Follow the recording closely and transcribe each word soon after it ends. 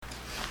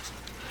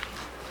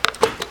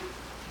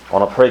I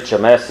want to preach a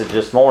message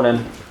this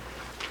morning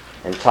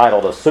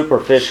entitled A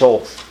Superficial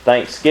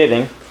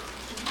Thanksgiving.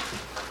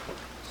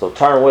 So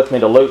turn with me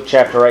to Luke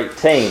chapter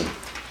 18.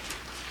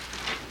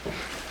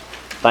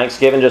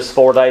 Thanksgiving just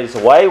 4 days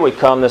away. We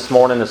come this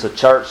morning as a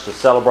church to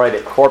celebrate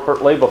it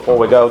corporately before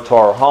we go to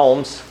our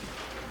homes,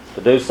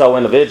 to do so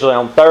individually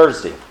on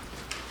Thursday.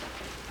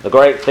 The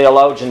great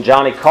theologian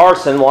Johnny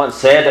Carson once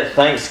said that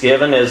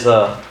Thanksgiving is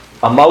an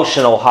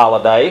emotional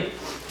holiday.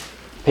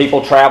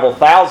 People travel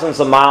thousands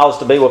of miles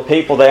to be with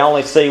people they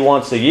only see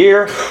once a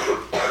year,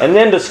 and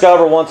then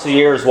discover once a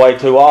year is way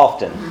too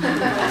often.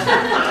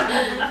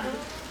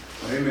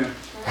 Amen.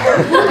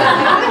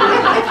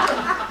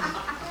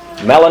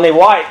 Melanie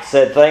White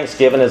said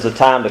Thanksgiving is a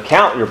time to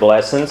count your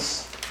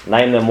blessings,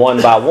 name them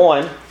one by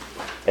one,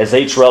 as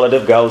each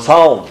relative goes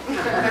home.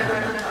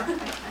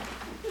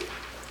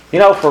 You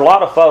know, for a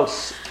lot of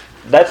folks,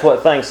 that's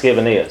what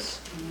Thanksgiving is.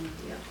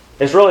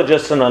 It's really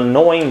just an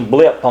annoying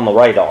blip on the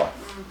radar.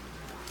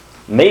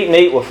 Meet and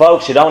eat with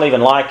folks you don't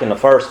even like in the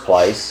first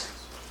place.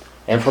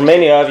 And for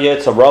many of you,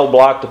 it's a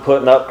roadblock to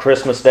putting up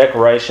Christmas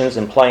decorations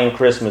and playing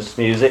Christmas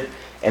music.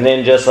 And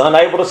then just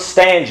unable to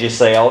stand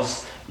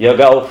yourselves, you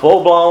go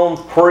full-blown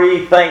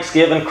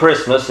pre-Thanksgiving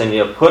Christmas and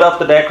you put up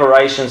the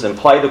decorations and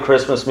play the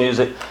Christmas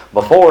music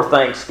before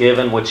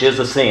Thanksgiving, which is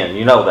a sin.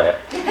 You know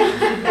that.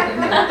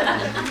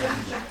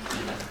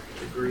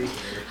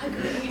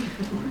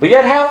 But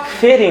yet how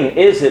fitting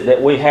is it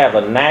that we have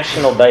a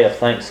national day of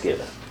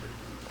Thanksgiving?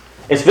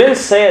 It's been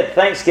said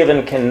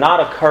Thanksgiving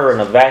cannot occur in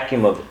a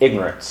vacuum of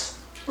ignorance.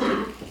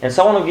 And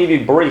so I want to give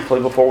you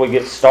briefly, before we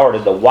get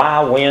started, the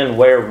why, when,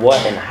 where,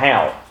 what, and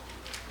how.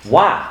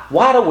 Why?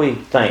 Why do we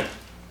think?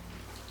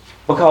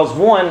 Because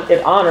one,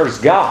 it honors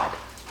God.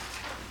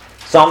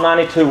 Psalm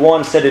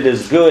 92:1 said it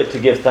is good to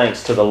give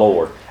thanks to the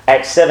Lord.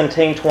 Acts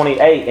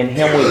 17:28, in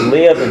Him we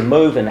live and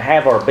move and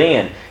have our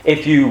being.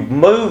 If you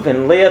move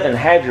and live and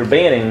have your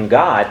being in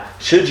God,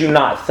 should you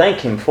not thank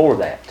Him for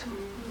that?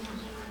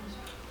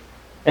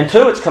 And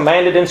two, it's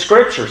commanded in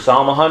Scripture,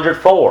 Psalm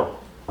 104.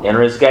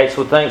 Enter His gates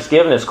with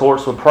thanksgiving, His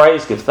courts with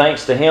praise. Give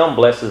thanks to Him,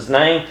 bless His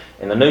name.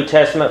 In the New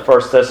Testament,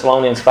 1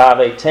 Thessalonians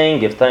 5:18,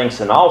 give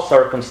thanks in all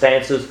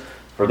circumstances,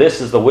 for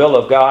this is the will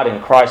of God in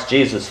Christ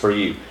Jesus for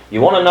you.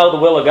 You want to know the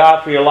will of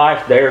God for your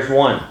life? There's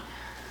one.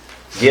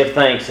 Give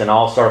thanks in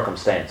all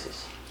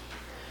circumstances.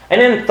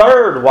 And then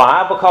third,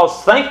 why?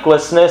 Because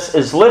thanklessness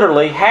is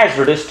literally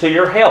hazardous to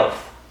your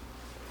health.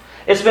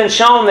 It's been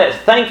shown that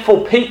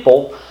thankful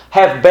people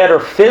have better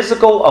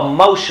physical,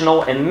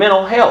 emotional, and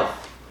mental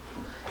health.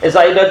 As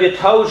A.W.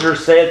 Tozer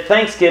said,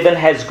 Thanksgiving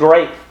has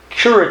great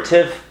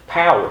curative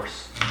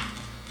powers.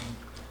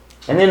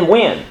 And then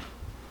when?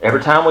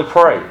 Every time we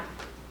pray.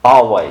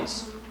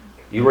 Always.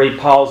 You read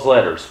Paul's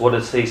letters. What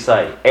does he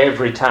say?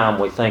 Every time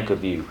we think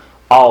of you,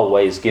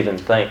 always giving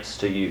thanks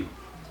to you.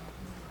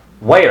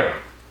 Where?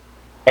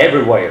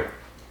 Everywhere.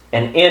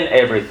 And in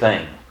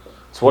everything.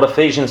 It's what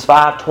Ephesians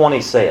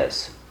 5:20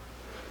 says.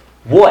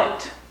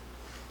 What?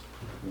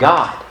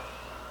 God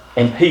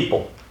and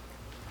people.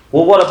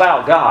 Well, what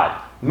about God?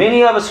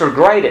 Many of us are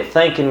great at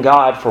thanking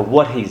God for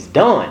what He's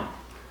done.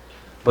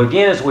 But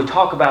again, as we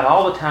talk about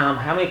all the time,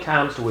 how many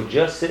times do we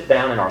just sit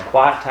down in our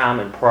quiet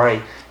time and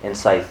pray and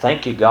say,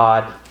 thank you,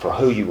 God, for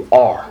who you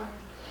are?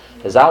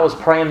 As I was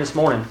praying this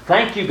morning,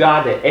 thank you,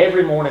 God, that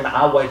every morning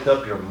I wake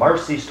up, your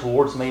mercies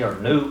towards me are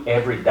new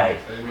every day.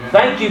 Amen.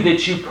 Thank you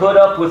that you put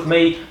up with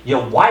me, you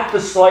wipe the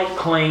slate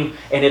clean,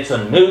 and it's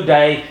a new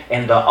day,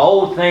 and the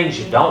old things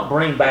you don't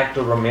bring back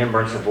to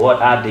remembrance of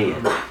what I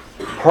did.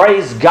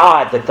 Praise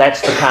God that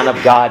that's the kind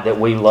of God that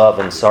we love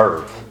and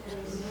serve.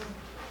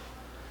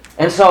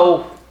 And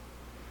so,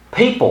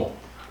 people,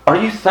 are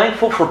you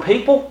thankful for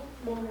people?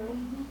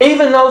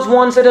 Even those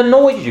ones that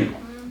annoy you.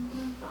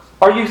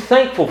 Are you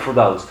thankful for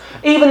those?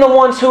 Even the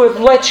ones who have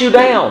let you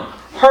down,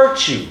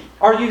 hurt you.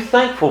 Are you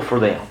thankful for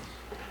them?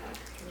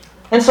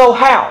 And so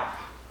how?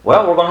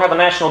 Well, we're going to have a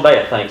national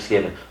day of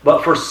Thanksgiving.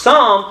 But for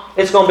some,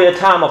 it's going to be a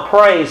time of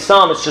praise.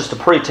 Some, it's just a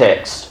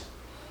pretext.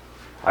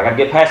 I got to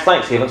get past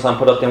Thanksgiving, so I'm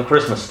put up them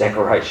Christmas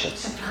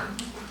decorations.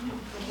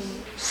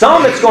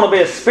 Some, it's going to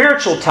be a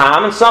spiritual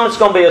time, and some, it's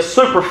going to be a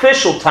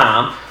superficial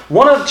time.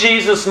 One of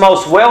Jesus'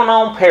 most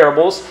well-known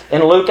parables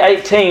in Luke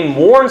 18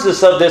 warns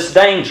us of this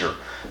danger.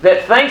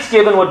 That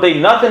Thanksgiving would be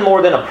nothing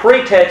more than a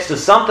pretext to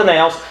something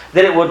else,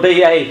 that it would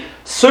be a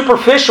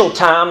superficial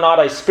time, not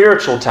a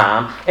spiritual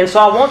time. And so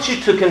I want you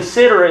to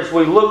consider, as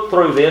we look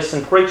through this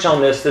and preach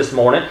on this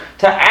morning,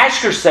 to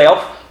ask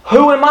yourself,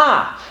 who am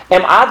I?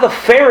 Am I the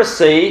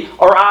Pharisee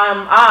or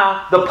am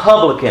I the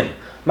Publican?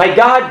 May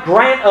God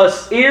grant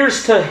us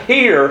ears to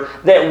hear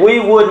that we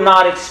would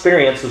not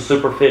experience a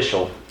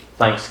superficial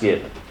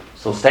Thanksgiving.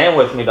 So stand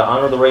with me to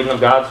honor the reading of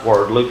God's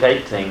Word, Luke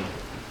 18.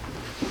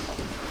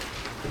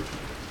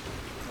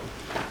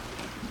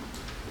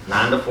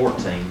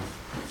 9-14.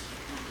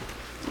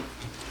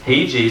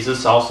 He,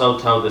 Jesus, also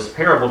told this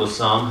parable to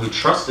some who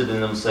trusted in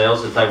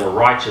themselves that they were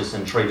righteous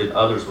and treated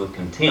others with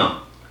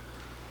contempt.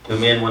 2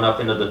 men went up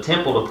into the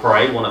temple to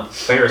pray, one a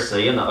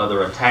Pharisee and the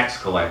other a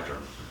tax collector.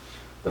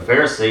 The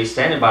Pharisee,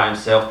 standing by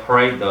himself,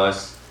 prayed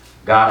thus,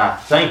 God, I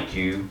thank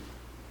you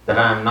that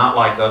I am not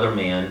like other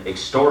men,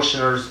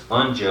 extortioners,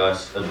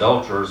 unjust,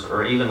 adulterers,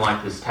 or even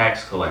like this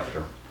tax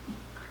collector.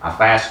 I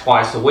fast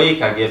twice a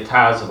week, I give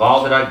tithes of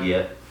all that I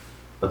get.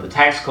 But the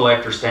tax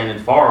collector,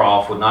 standing far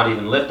off, would not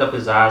even lift up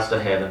his eyes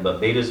to heaven, but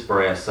beat his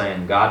breast,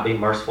 saying, God, be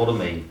merciful to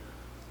me,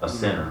 a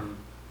sinner.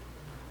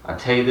 I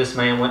tell you, this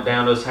man went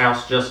down to his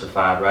house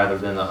justified rather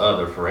than the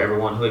other, for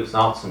everyone who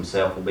exalts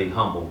himself will be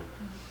humbled,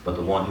 but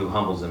the one who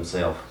humbles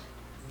himself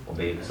will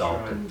be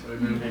exalted.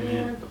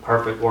 Amen. The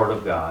perfect word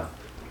of God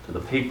to the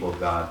people of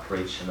God,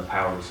 preached in the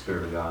power of the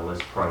Spirit of God.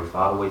 Let's pray.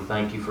 Father, we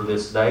thank you for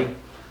this day.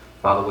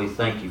 Father, we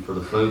thank you for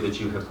the food that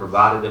you have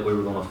provided that we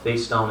were going to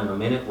feast on in a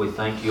minute. We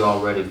thank you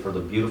already for the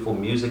beautiful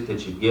music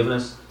that you've given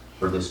us,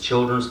 for this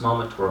children's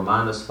moment to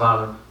remind us,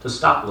 Father, to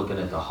stop looking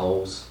at the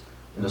holes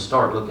and to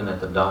start looking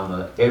at the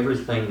donut,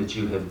 everything that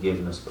you have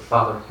given us. But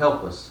Father,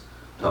 help us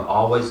to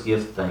always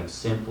give thanks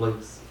simply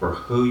for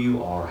who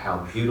you are, how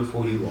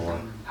beautiful you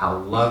are, how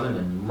loving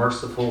and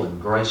merciful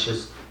and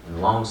gracious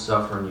and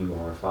long-suffering you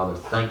are. Father,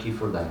 thank you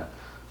for that.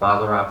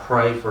 Father, I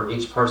pray for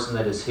each person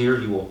that is here,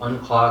 you will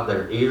unclog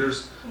their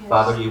ears. Yes.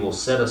 Father, you will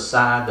set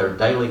aside their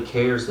daily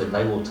cares, that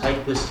they will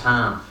take this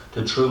time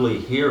to truly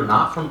hear,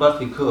 not from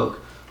Buffy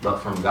Cook, but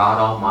from God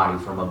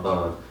Almighty from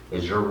above,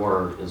 as your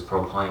word is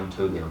proclaimed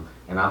to them.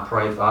 And I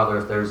pray, Father,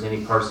 if there's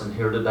any person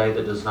here today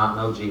that does not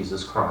know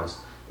Jesus Christ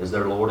as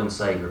their Lord and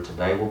Savior,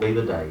 today will be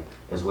the day,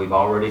 as we've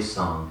already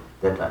sung,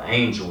 that the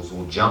angels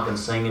will jump and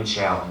sing and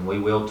shout, and we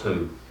will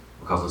too,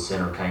 because the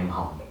sinner came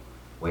home.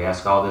 We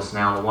ask all this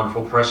now in the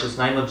wonderful, precious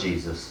name of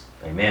Jesus.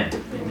 Amen.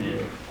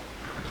 Amen.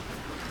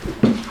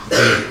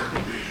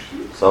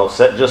 So,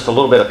 set just a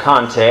little bit of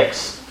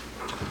context.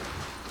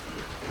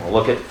 We'll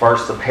look at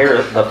first the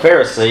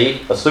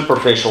Pharisee, a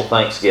superficial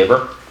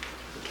thanksgiver.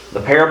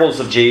 The parables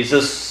of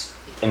Jesus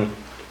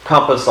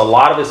encompass a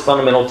lot of his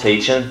fundamental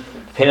teaching,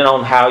 depending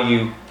on how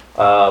you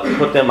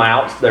put them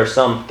out. There's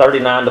some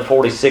 39 to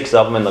 46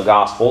 of them in the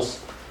Gospels.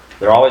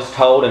 They're always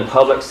told in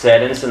public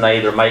settings, and they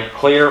either make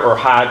clear or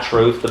hide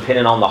truth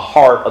depending on the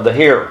heart of the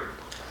hearer.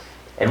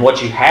 And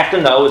what you have to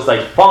know is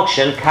they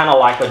function kind of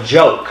like a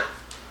joke.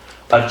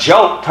 A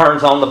joke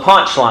turns on the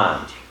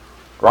punchline,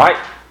 right?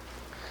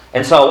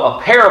 And so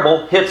a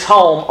parable hits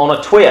home on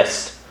a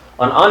twist,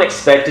 an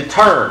unexpected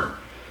turn.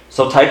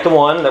 So take the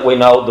one that we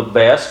know the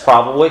best,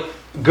 probably,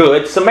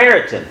 Good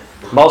Samaritan.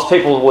 Most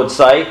people would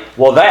say,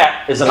 well,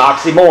 that is an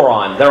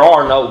oxymoron. There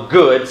are no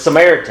good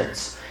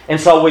Samaritans. And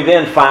so we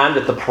then find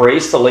that the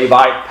priest, the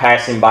Levite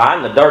passing by,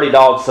 and the dirty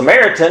dog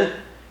Samaritan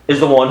is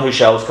the one who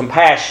shows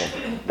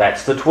compassion.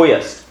 That's the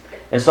twist.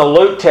 And so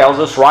Luke tells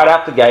us right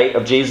out the gate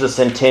of Jesus'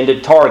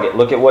 intended target.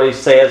 Look at what he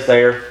says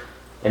there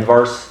in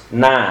verse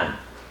 9.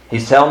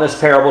 He's telling this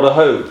parable to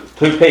who?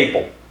 Two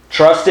people.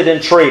 Trusted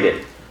and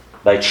treated.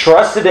 They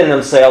trusted in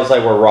themselves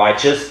they were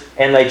righteous,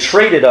 and they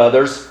treated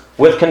others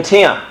with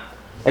contempt.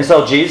 And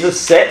so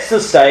Jesus sets the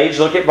stage.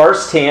 Look at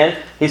verse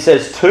 10. He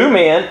says, 2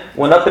 men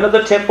went up into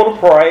the temple to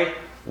pray,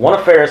 one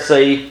a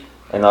Pharisee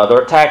and the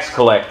other a tax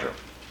collector.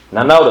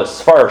 Now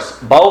notice,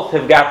 first, both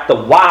have got the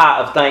why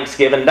of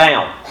thanksgiving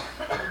down.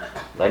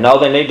 They know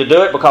they need to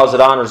do it because it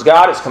honors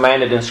God. It's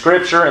commanded in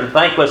Scripture, and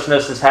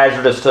thanklessness is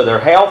hazardous to their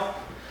health.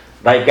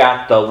 They've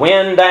got the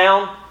when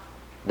down.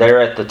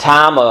 They're at the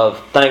time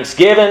of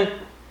thanksgiving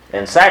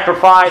and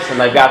sacrifice, and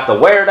they've got the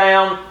where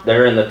down.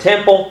 They're in the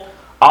temple.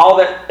 All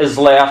that is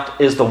left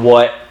is the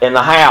what and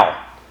the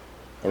how.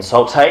 And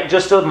so take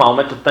just a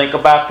moment to think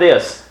about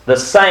this. The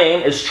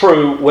same is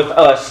true with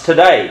us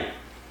today.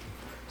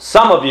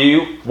 Some of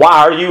you, why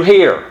are you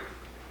here?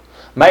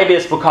 Maybe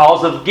it's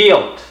because of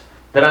guilt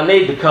that I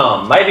need to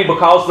come. Maybe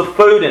because the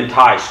food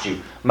enticed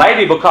you.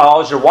 Maybe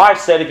because your wife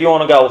said if you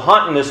want to go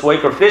hunting this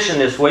week or fishing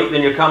this week,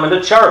 then you're coming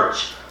to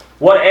church.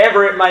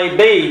 Whatever it may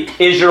be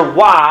is your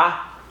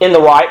why in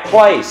the right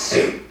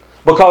place.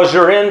 Because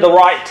you're in the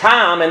right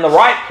time, in the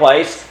right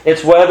place.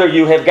 It's whether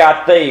you have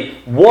got the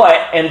what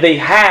and the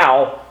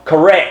how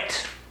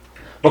correct.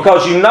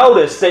 Because you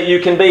notice that you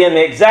can be in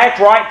the exact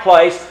right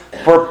place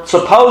for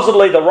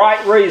supposedly the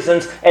right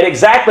reasons at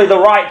exactly the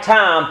right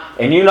time,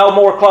 and you know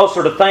more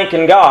closer to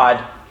thanking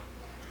God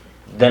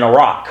than a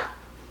rock.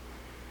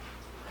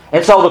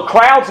 And so the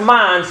crowd's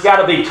mind's got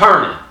to be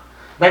turning.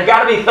 They've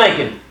got to be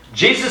thinking,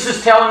 Jesus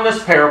is telling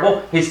this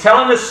parable, he's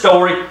telling this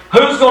story,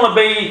 who's going to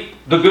be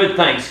the good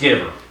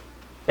thanksgiver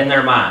in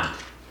their mind?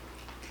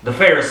 The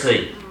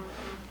Pharisee.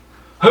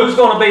 Who's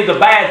going to be the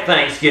bad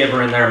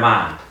thanksgiver in their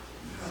mind?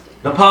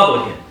 The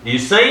publican. Do you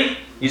see?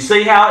 You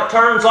see how it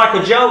turns like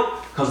a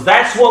joke? Because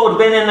that's what would have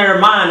been in their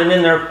mind and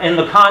in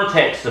the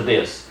context of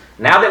this.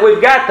 Now that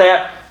we've got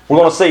that, we're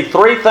going to see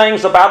 3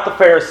 things about the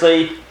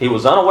Pharisee. He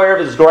was unaware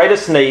of his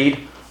greatest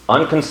need,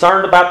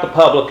 unconcerned about the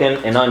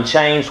publican, and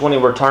unchanged when he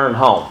returned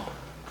home.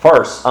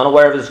 First,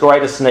 unaware of his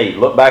greatest need.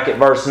 Look back at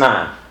verse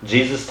 9.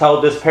 Jesus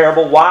told this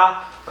parable.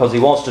 Why? Because he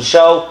wants to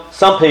show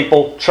some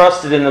people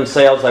trusted in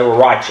themselves they were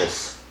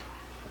righteous.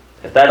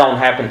 If that don't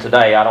happen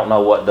today, I don't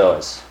know what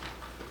does.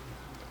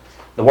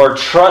 The word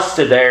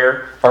trusted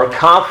there, or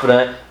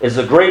confident, is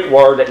a Greek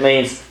word that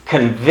means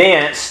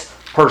convinced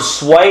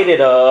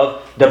persuaded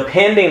of,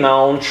 depending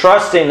on,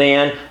 trusting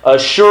in,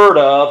 assured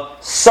of,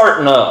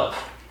 certain of.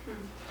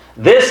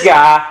 This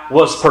guy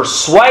was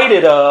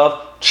persuaded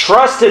of,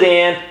 trusted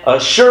in,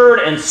 assured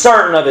and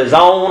certain of his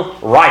own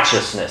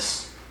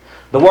righteousness.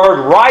 The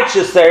word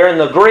righteous there in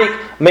the Greek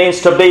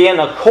means to be in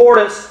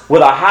accordance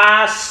with a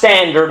high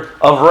standard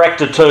of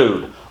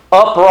rectitude,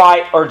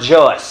 upright or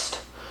just.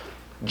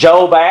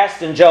 Job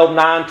asked in Job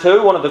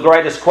 9:2, one of the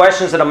greatest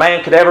questions that a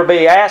man could ever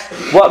be asked,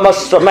 what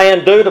must a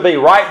man do to be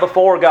right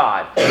before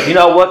God? You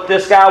know what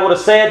this guy would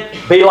have said?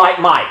 Be like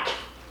Mike.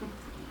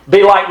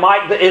 Be like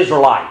Mike the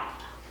Israelite.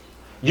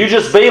 You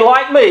just be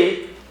like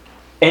me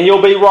and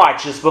you'll be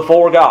righteous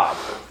before God.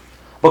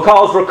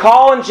 Because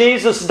recall in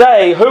Jesus'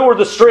 day, who were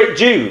the strict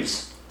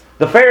Jews?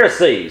 The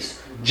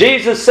Pharisees.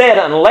 Jesus said,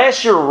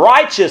 unless your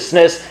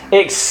righteousness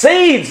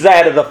exceeds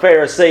that of the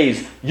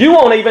Pharisees, you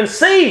won't even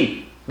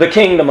see the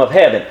kingdom of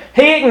heaven.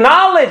 He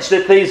acknowledged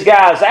that these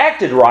guys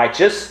acted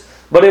righteous,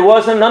 but it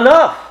wasn't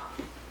enough.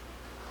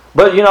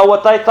 But you know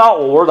what they thought?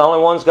 Well, we're the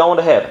only ones going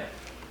to heaven.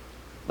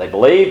 They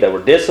believed, they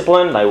were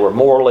disciplined, they were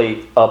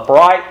morally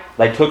upright,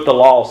 they took the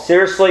law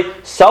seriously,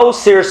 so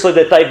seriously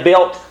that they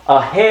built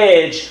a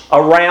hedge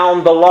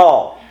around the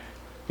law.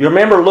 You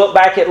remember, look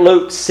back at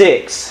Luke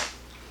 6.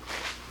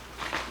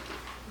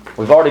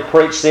 We've already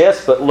preached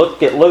this, but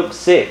look at Luke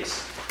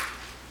 6.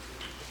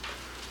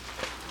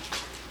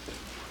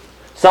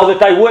 So that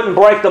they wouldn't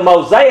break the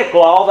Mosaic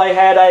law, they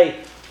had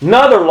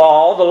another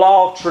law, the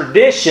law of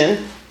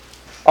tradition,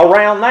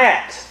 around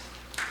that.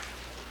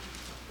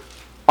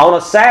 On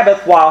a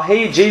Sabbath, while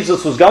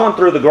Jesus was going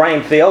through the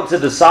grain fields, the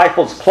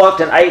disciples plucked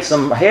and ate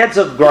some heads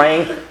of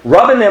grain,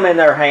 rubbing them in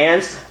their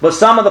hands. But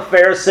some of the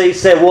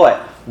Pharisees said, what?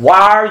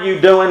 Why are you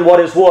doing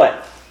what is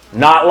what?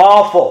 Not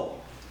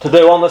lawful to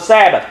do on the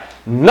Sabbath.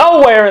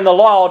 Nowhere in the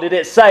law did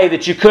it say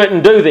that you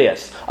couldn't do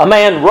this. A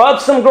man rub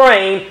some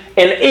grain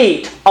and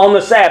eat on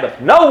the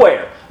Sabbath.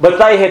 Nowhere. But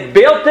they had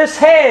built this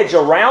hedge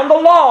around the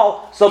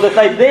law so that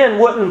they then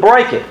wouldn't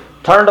break it.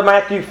 Turn to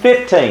Matthew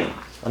 15.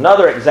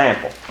 Another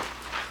example.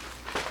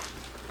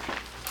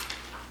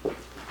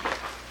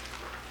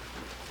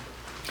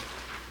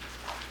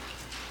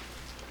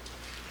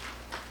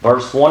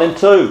 Verse 1 and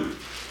 2.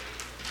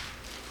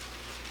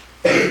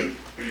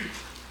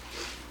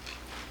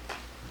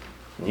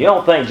 You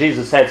don't think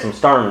Jesus had some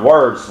stern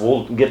words?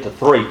 We'll get to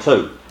 3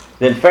 too.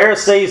 Then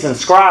Pharisees and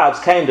scribes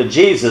came to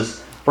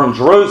Jesus from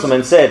Jerusalem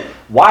and said,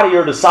 why do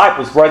your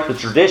disciples break the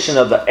tradition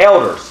of the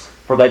elders?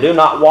 For they do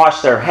not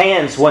wash their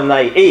hands when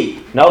they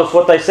eat. Notice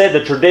what they said,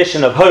 the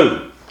tradition of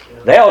who?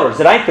 The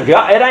elders. It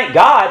ain't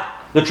God.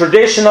 The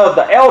tradition of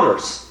the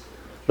elders.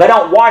 They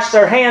don't wash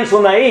their hands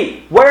when they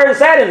eat. Where is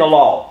that in the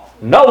law?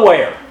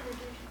 Nowhere.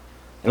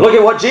 And look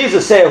at what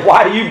Jesus said.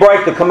 Why do you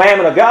break the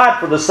commandment of God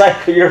for the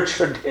sake of your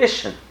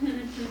tradition?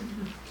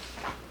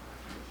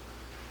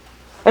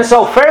 And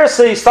so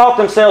Pharisees thought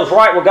themselves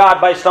right with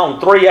God based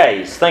on 3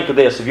 A's. Think of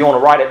this if you want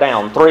to write it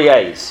down. 3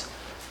 A's.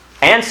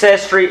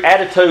 Ancestry,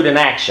 attitude, and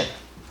action.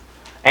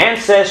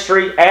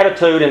 Ancestry,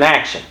 attitude, and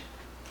action.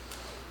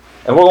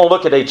 And we're going to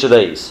look at each of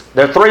these.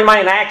 Their 3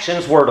 main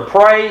actions were to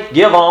pray,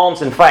 give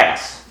alms, and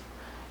fast.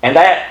 And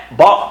that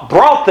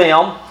brought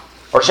them,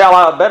 or shall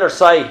I better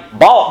say,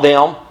 bought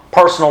them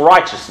personal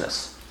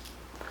righteousness.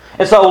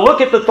 And so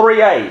look at the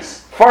 3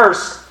 A's.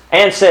 First,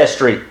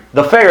 ancestry,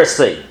 the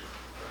Pharisee.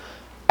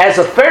 As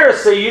a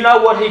Pharisee, you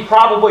know what he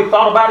probably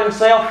thought about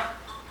himself?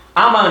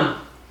 I'm an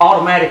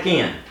automatic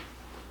in.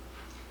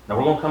 Now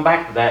we're going to come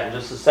back to that in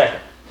just a second.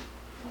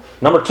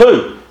 Number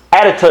 2,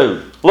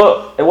 attitude.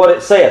 Look at what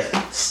it says.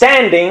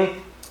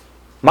 Standing,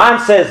 mine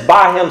says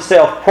by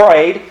himself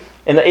prayed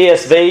in the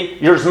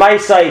ESV. Yours may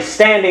say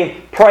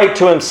standing prayed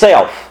to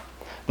himself.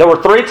 There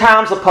were 3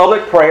 times of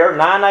public prayer,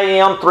 9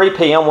 a.m., 3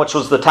 p.m., which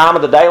was the time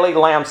of the daily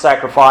lamb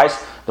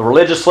sacrifice. The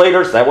religious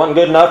leaders, that wasn't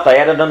good enough. They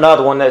added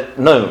another one at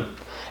noon.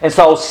 And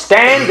so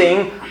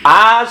standing,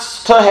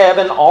 eyes to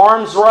heaven,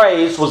 arms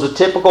raised, was a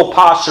typical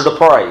posture to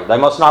pray. They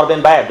must not have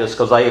been Baptists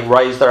because they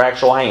raised their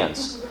actual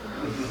hands.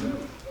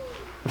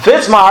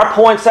 Fitzmyer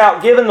points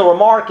out, given the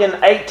remark in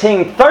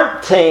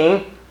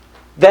 1813,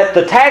 that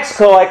the tax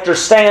collector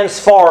stands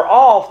far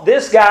off,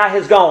 this guy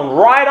has gone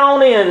right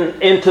on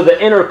into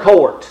the inner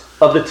court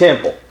of the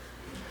temple.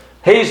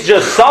 He's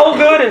just so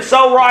good and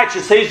so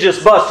righteous, he's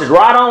just busted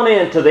right on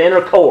into the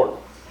inner court.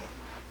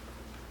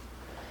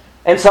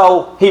 And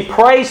so he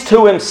prays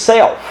to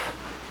himself.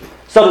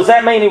 So does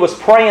that mean he was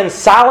praying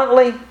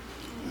silently?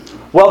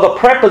 Well, the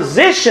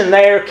preposition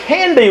there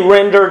can be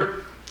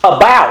rendered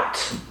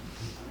about.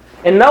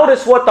 And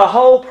notice what the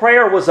whole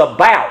prayer was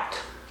about.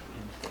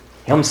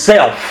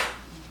 Himself.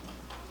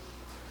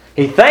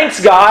 He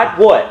thanks God,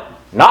 what?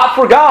 Not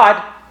for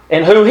God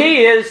and who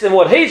He is and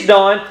what He's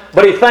done,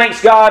 but he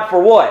thanks God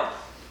for what?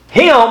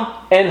 Him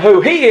and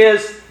who He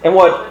is and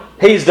what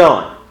He's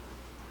done.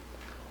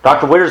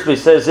 Dr. Wiersbe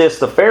says this,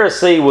 the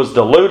Pharisee was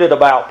deluded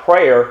about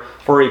prayer,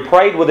 for he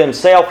prayed with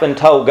himself and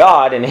told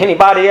God and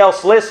anybody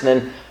else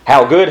listening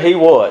how good he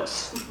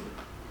was.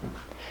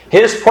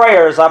 His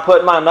prayer, as I put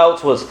in my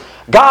notes, was,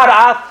 God,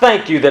 I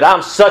thank you that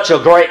I'm such a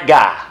great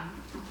guy.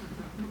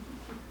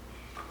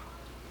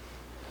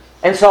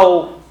 And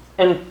so,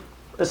 and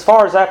as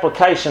far as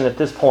application at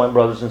this point,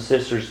 brothers and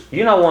sisters,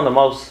 you know one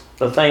of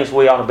the things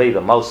we ought to be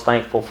the most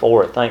thankful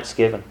for at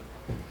Thanksgiving?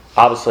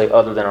 Obviously,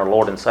 other than our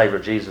Lord and Savior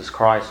Jesus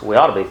Christ, we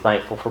ought to be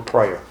thankful for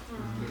prayer.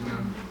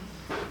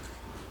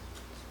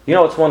 You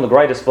know it's one of the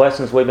greatest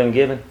blessings we've been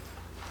given?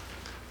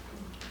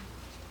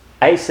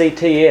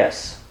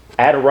 ACTS,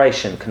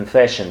 adoration,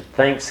 confession,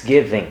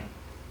 thanksgiving,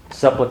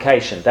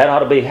 supplication. That ought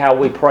to be how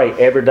we pray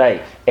every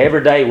day.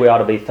 Every day we ought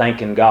to be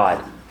thanking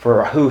God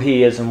for who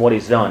He is and what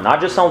He's done.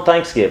 Not just on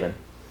Thanksgiving.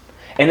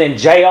 And then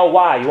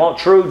JOY. You want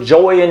true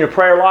joy in your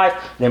prayer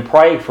life? Then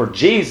pray for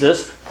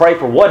Jesus. Pray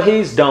for what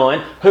He's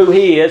done, who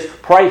He is.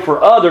 Pray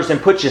for others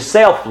and put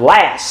yourself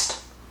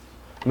last.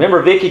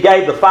 Remember Vicky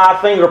gave the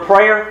 5-finger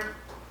prayer?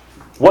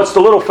 What's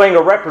the little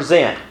finger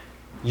represent?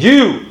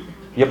 You.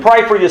 You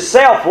pray for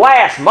yourself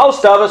last.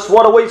 Most of us,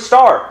 what do we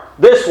start?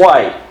 This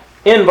way.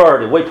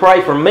 Inverted. We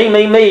pray for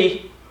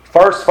me.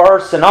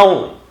 First and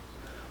only.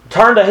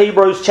 Turn to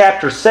Hebrews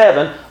chapter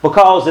 7,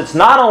 because it's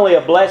not only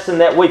a blessing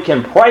that we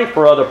can pray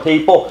for other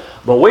people,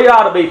 but we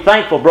ought to be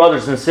thankful,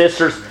 brothers and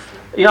sisters.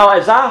 You know,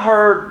 as I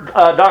heard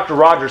Dr.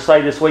 Rogers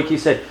say this week, he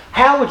said,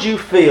 how would you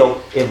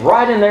feel if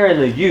right in there in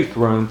the youth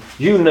room,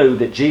 you knew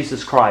that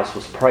Jesus Christ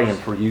was praying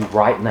for you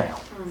right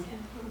now?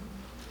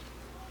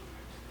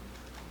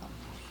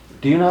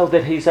 Do you know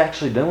that He's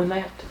actually doing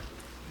that?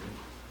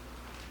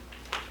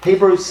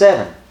 Hebrews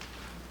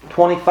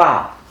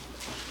 7:25.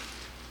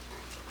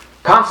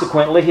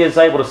 Consequently, He is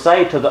able to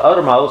save to the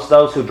uttermost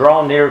those who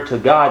draw near to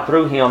God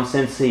through Him,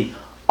 since He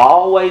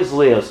always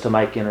lives to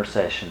make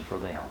intercession for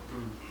them.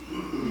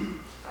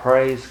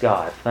 Praise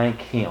God. Thank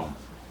Him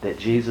that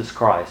Jesus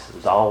Christ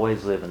is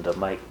always living to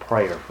make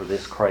prayer for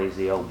this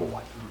crazy old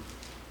boy.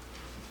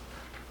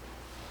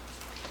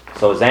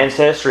 So His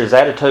ancestry, His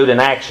attitude,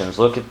 and actions.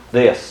 Look at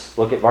this.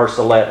 Look at verse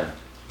 11.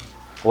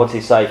 What's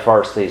He say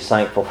first that He's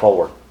thankful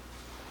for?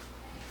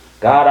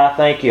 God, I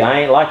thank You,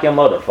 I ain't like them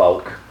other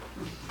folk.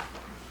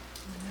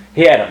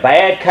 He had a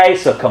bad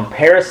case of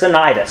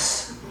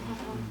comparisonitis.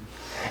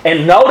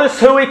 And notice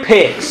who he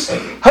picks.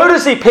 Who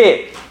does he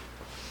pick?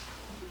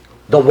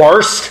 The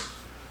worst.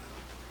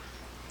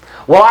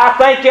 Well, I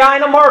thank You I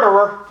ain't a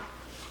murderer.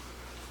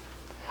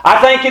 I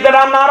thank You that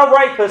I'm not a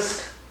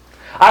rapist.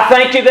 I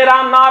thank You that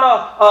I'm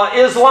not an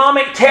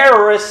Islamic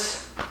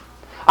terrorist.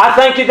 I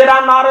thank You that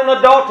I'm not an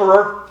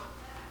adulterer.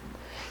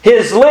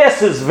 His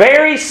list is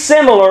very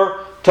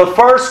similar to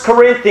 1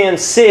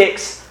 Corinthians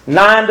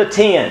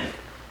 6:9-10.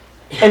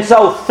 And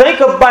so think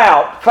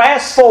about,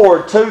 fast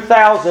forward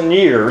 2,000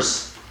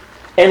 years,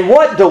 and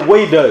what do?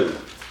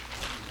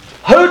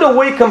 Who do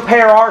we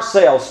compare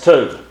ourselves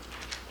to?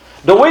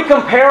 Do we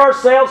compare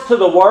ourselves to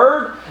the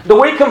Word?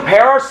 Do we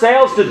compare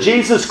ourselves to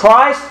Jesus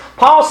Christ?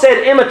 Paul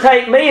said,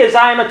 imitate me as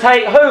I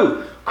imitate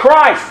who?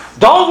 Christ.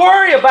 Don't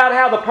worry about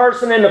how the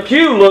person in the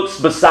pew looks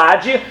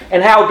beside you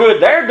and how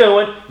good they're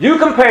doing. You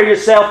compare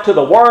yourself to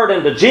the Word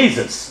and to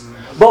Jesus.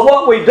 But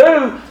what we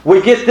do,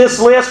 we get this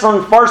list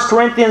from 1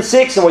 Corinthians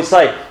 6 and we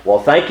say, well,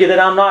 thank You that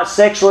I'm not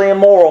sexually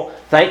immoral.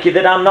 Thank You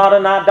that I'm not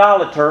an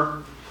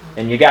idolater.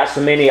 And you got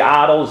so many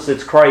idols,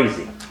 it's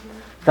crazy.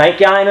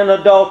 Thank You I ain't an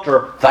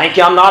adulterer. Thank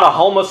You I'm not a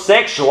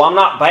homosexual. I'm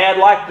not bad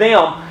like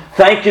them.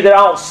 Thank You that I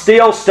don't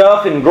steal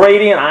stuff and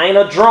greedy and I ain't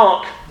a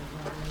drunk.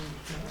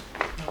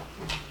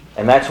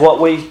 And that's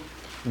what we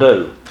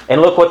do.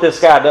 And look what this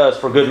guy does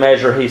for good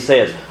measure. He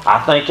says, I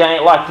think I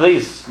ain't like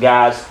these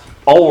guys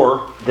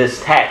or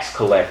this tax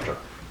collector.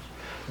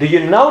 Do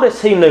you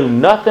notice he knew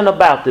nothing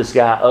about this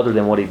guy other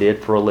than what he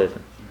did for a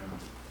living?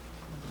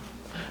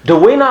 Do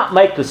we not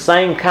make the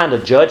same kind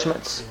of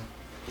judgments?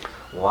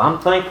 Well, I'm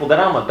thankful that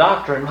I'm a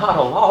doctor and not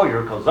a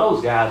lawyer because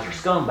those guys are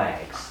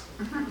scumbags.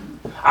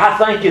 I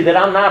thank You that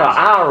I'm not an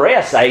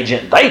IRS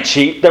agent. They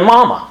cheat their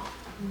mama.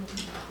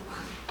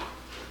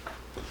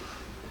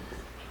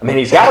 I mean,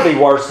 he's got to be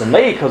worse than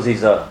me because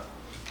he's a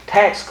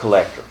tax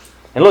collector.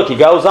 And look, he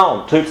goes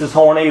on, toots his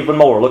horn even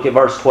more. Look at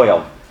verse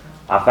 12.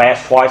 I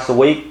fast twice a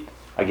week.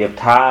 I give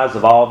tithes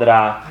of all that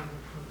I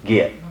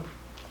get.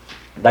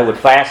 They would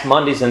fast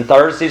Mondays and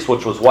Thursdays,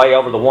 which was way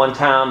over the one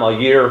time a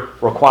year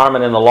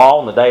requirement in the law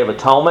on the Day of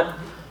Atonement.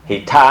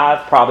 He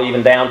tithed, probably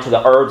even down to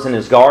the herbs in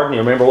his garden. You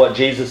remember what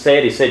Jesus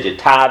said? He said, you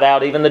tithe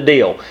out even the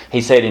dill.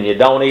 He said, and you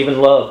don't even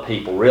love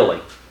people, really.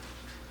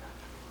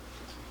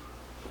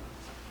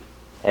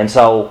 And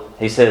so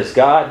he says,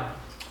 God,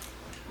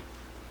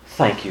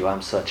 thank You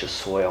I'm such a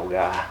swell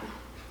guy.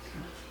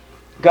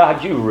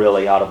 God, You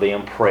really ought to be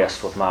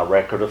impressed with my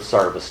record of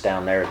service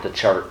down there at the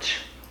church.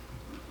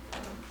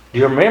 Do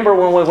you remember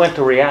when we went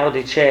to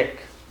reality check?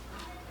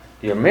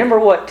 Do you remember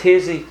what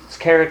Tizzy's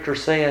character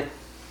said?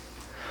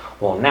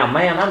 Well, now,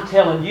 man, I'm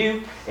telling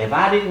you, if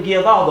I didn't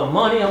give all the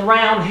money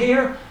around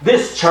here,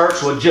 this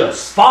church would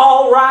just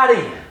fall right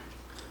in.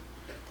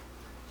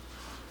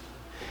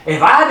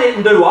 If I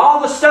didn't do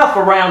all the stuff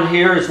around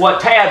here, is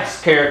what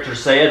Tad's character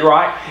said,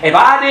 right? If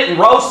I didn't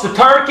roast the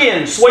turkey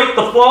and sweep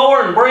the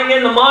floor and bring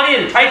in the money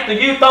and take the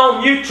youth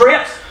on youth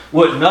trips,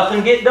 would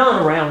nothing get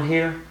done around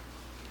here?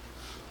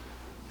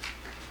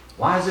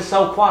 Why is it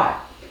so quiet?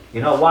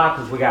 You know why?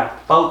 Because we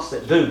got folks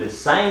that do this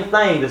same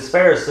thing this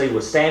Pharisee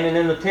was standing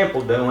in the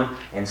temple doing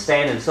and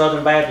standing in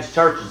Southern Baptist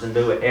churches and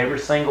do it every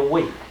single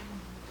week.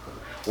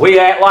 We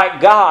act like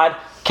God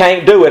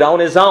can't do it on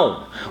His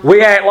own.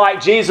 We act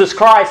like Jesus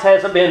Christ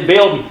hasn't been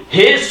building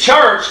His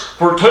church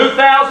for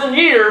 2,000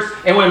 years,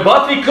 and when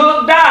Buffy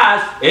Cook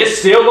dies, it's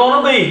still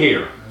going to be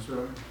here.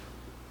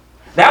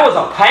 That was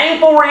a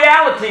painful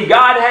reality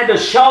God had to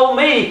show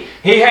me.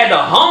 He had to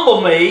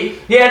humble me.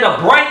 He had to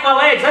break my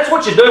legs. That's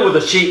what you do with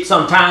a sheep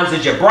sometimes,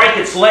 is you break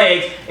its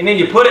legs and then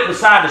you put it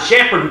beside the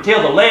shepherd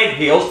until the leg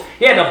heals.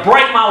 He had to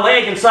break my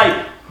leg and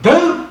say,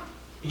 dude,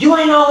 you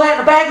ain't all that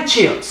in a bag of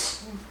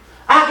chips.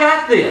 I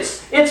got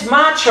this. It's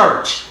my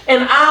church,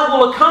 and I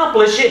will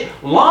accomplish it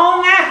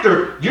long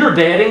after you're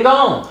dead and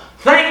gone.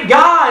 Thank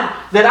God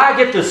that I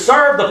get to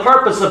serve the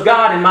purpose of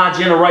God in my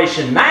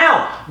generation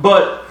now,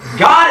 but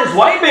God is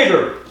way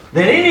bigger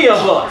than any of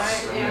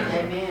us.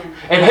 Amen.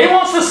 If He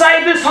wants to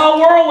save this whole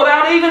world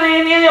without even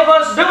any of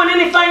us doing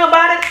anything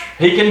about it,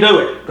 He can do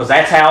it, because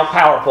that's how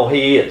powerful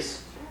He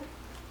is.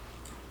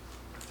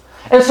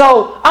 And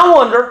so I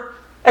wonder,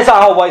 as I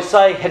always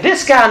say, had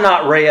this guy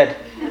not read?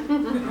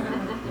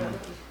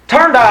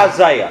 Turn to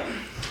Isaiah.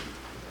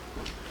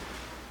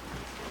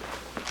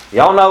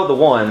 Y'all know the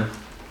one.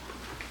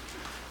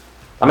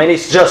 I mean,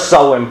 he's just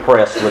so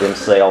impressed with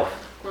himself.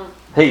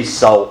 He's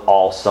so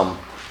awesome.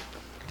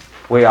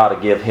 We ought to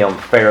give him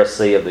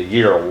Pharisee of the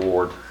Year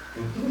award.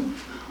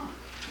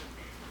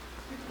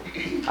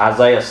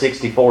 Isaiah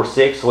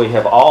 64:6, we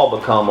have all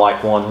become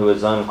like one who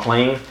is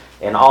unclean,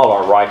 and all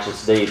our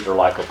righteous deeds are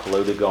like a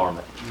polluted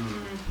garment.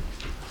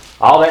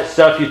 All that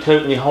stuff you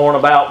tooting your horn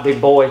about, big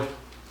boy,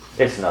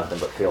 it's nothing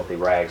but filthy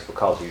rags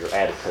because of your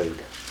attitude.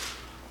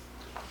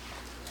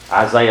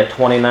 Isaiah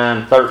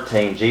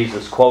 29:13,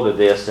 Jesus quoted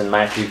this in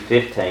Matthew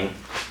 15.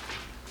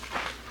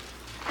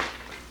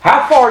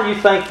 How far do you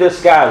think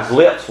this guy's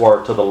lips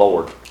were to the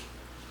Lord?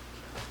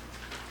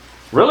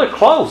 Really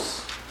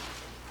close.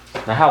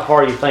 Now how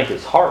far do you think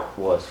his heart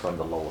was from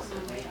the Lord?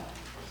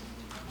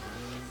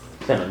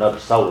 It's in another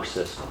solar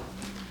system.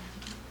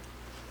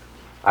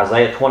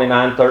 Isaiah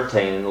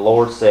 29:13, and the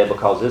Lord said,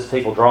 because this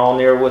people draw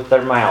near with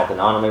their mouth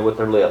and honor me with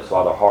their lips,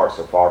 while their hearts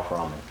are far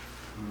from me.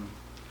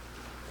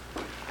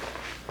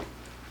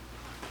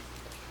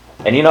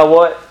 And you know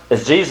what?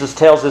 As Jesus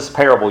tells this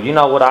parable, you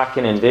know what I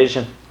can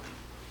envision?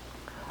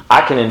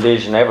 I can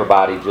envision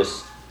everybody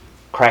just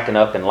cracking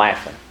up and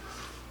laughing.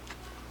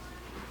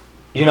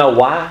 You know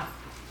why?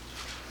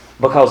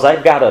 Because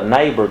they've got a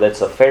neighbor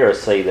that's a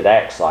Pharisee that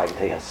acts like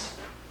this.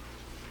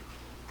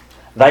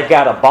 They've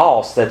got a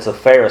boss that's a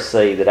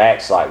Pharisee that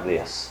acts like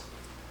this.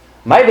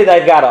 Maybe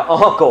they've got an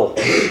uncle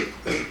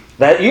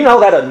that, you know,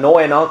 that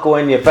annoying uncle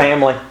in your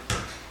family?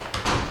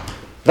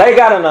 They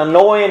got an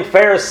annoying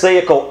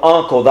Pharisaical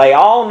uncle. They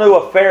all knew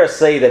a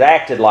Pharisee that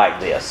acted like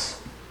this.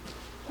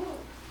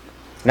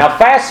 Now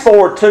fast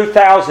forward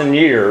 2,000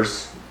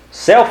 years,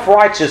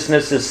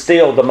 self-righteousness is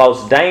still the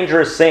most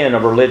dangerous sin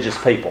of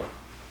religious people.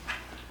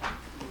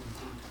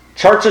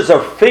 Churches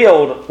are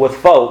filled with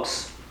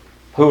folks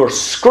who are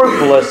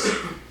scrupulous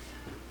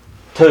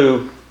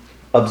to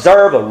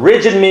observe a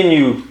rigid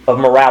menu of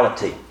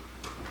morality.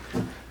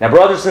 Now,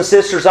 brothers and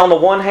sisters, on the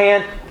one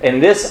hand, in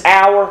this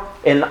hour,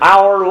 in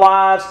our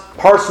lives,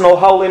 personal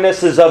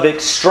holiness is of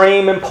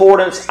extreme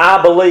importance,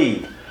 I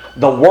believe.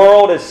 The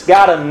world has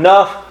got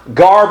enough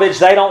garbage.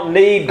 They don't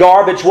need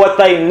garbage. What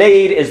they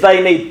need is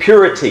they need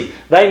purity.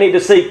 They need to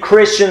see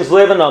Christians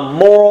living a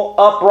moral,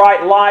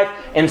 upright life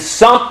and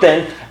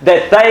something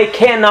that they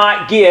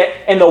cannot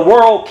get and the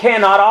world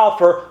cannot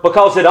offer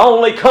because it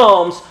only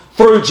comes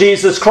through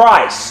Jesus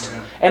Christ.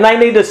 And they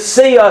need to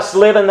see us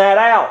living that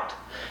out.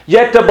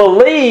 Yet to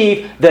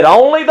believe that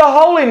only the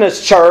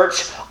Holiness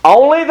Church,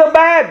 only the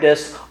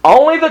Baptists,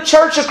 only the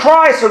Church of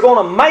Christ are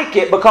going to make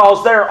it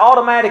because they're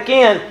automatic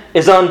in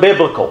is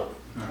unbiblical.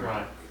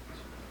 Right.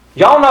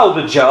 Y'all know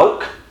the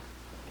joke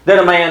that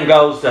a man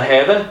goes to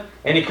heaven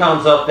and he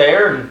comes up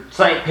there and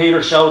St.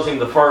 Peter shows him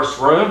the first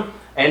room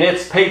and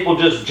it's people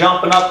just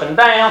jumping up and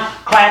down,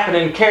 clapping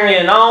and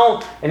carrying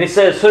on. And he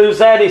says, who's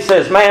that? He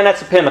says, man,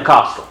 that's a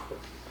Pentecostal.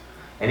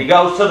 And he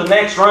goes to the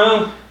next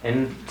room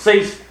and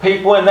sees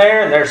people in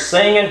there and they're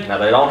singing. Now,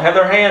 they don't have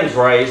their hands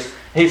raised.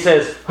 He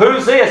says,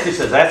 who's this? He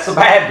says, that's the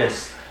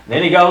Baptist. And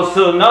then he goes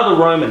to another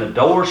room and the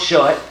door's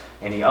shut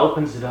and he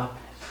opens it up and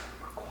it's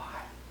super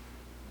quiet.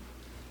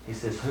 He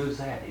says, who's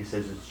that? He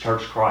says, it's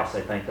Church of Christ.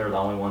 They think they're the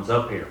only ones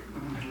up here.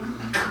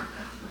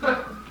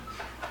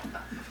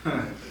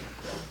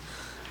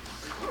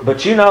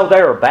 But you know,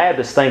 there are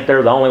Baptists think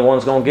they're the only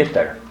ones going to get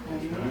there.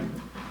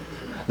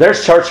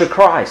 There's Church of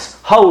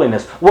Christ,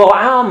 holiness. Well,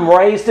 I'm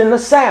raised in the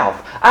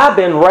South. I've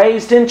been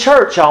raised in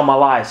church all my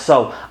life,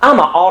 so I'm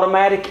an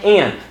automatic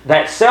in.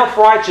 That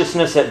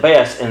self-righteousness at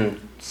best and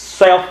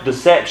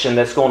self-deception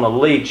that's going to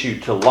lead you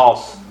to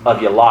loss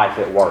of your life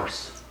at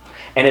worst.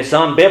 And it's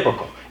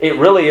unbiblical. It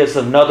really is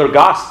another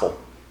gospel.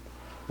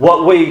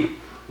 What we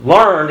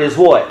learned is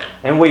what?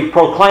 And we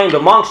proclaimed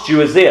amongst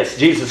you is this,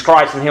 Jesus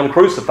Christ and Him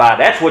crucified.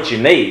 That's what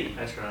you need.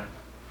 That's right.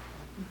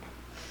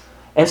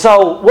 And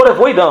so, what have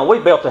we done? We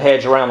built a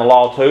hedge around the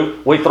law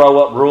too. We throw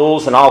up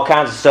rules and all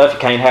kinds of stuff. You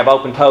can't have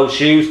open-toed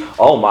shoes.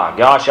 Oh my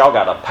gosh, y'all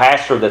got a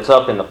pastor that's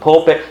up in the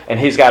pulpit and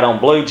he's got on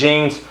blue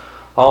jeans.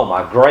 Oh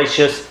my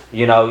gracious,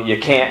 you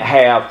can't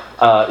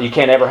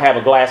ever have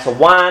a glass of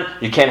wine.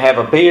 You can't have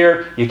a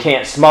beer. You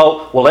can't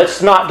smoke. Well,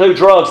 let's not do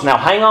drugs. Now,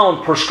 hang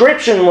on.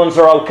 Prescription ones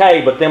are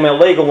okay, but them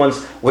illegal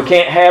ones, we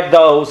can't have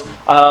those.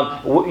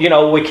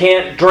 We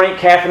can't drink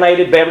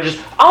caffeinated beverages.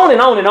 On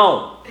and on and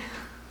on.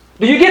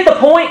 Do you get the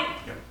point?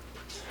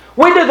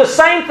 We do the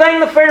same thing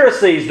the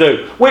Pharisees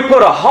do. We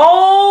put a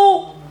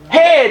whole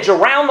hedge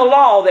around the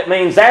law that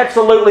means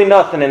absolutely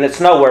nothing, and it's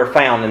nowhere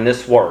found in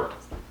this Word.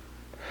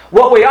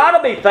 What we ought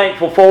to be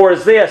thankful for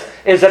is this,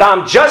 is that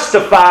I'm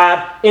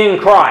justified in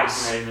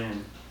Christ.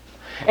 Amen.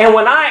 And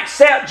when I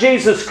accept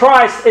Jesus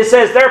Christ, it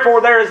says,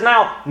 therefore there is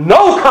now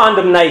no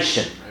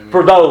condemnation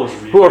for those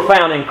who are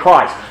found in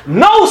Christ.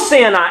 No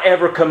sin I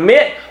ever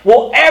commit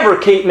will ever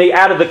keep me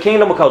out of the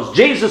kingdom because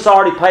Jesus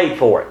already paid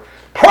for it.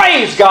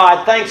 Praise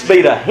God, thanks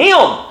be to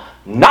Him,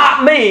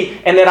 not me,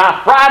 and that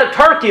I fried a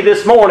turkey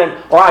this morning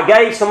or I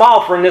gave some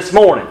offering this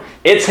morning.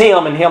 It's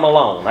Him and Him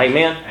alone.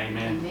 Amen?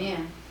 Amen.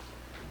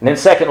 And then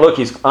second, look,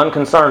 he's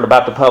unconcerned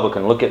about the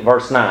publican. Look at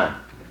verse 9.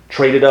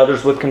 Treated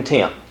others with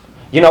contempt.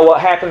 You know what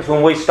happens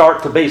when we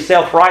start to be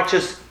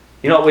self-righteous?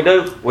 You know what we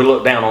do? We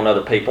look down on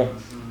other people.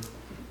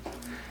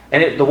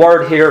 And the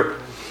word here,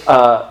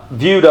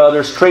 viewed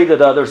others,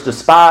 treated others,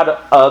 despised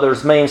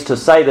others, means to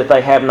say that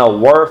they have no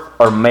worth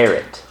or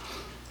merit.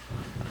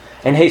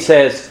 And he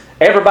says,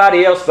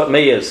 everybody else but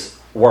me is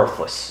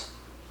worthless.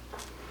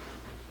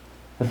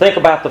 And think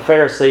about the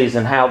Pharisees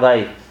and how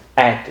they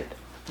acted.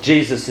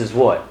 Jesus is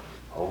what?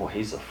 Oh,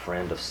 He's a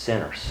friend of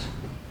sinners.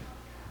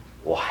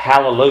 Well,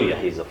 hallelujah,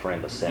 He's a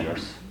friend of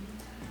sinners.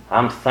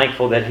 I'm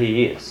thankful that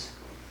He is.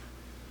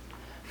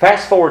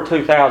 Fast forward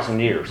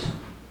 2,000 years.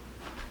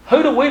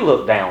 Who do we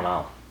look down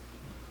on?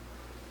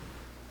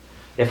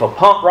 If a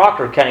punk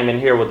rocker came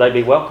in here, would they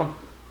be welcome?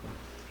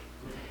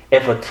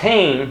 If a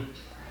teen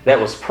that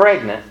was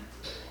pregnant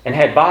and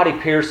had body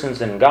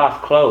piercings and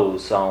goth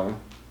clothes on,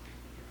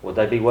 would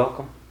they be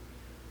welcome?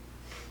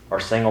 Or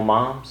single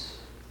moms?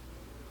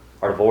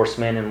 Or divorced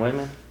men and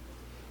women?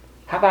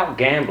 How about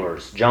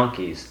gamblers,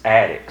 junkies,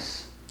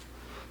 addicts?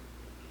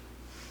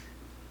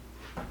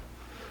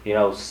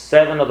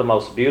 7 of the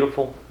most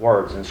beautiful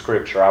words in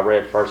Scripture, I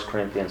read 1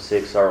 Corinthians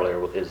 6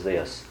 earlier, is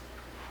this.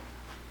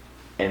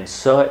 And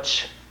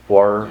such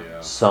were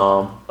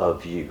some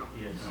of you.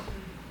 Yes.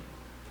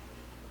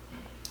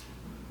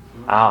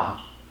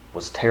 I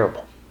was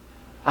terrible.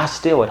 I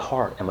still at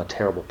heart am a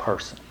terrible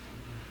person.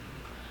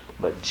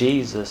 But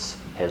Jesus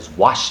has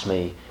washed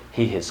me.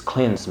 He has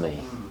cleansed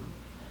me.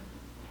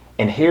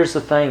 And here's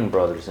the thing,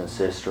 brothers and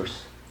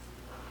sisters.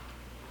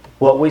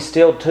 What we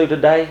still do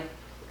today,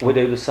 we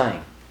do the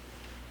same.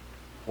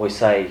 We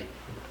say,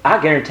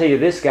 I guarantee you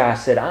this guy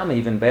said, I'm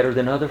even better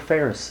than other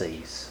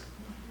Pharisees.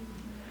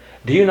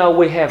 Do you know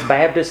we have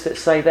Baptists that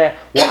say that?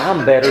 Well,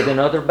 I'm better than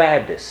other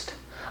Baptists.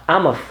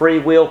 I'm a free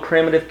will,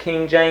 primitive,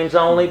 King James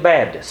only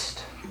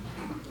Baptist.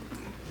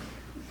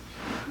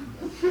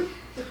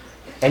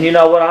 And you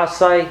know what I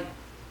say?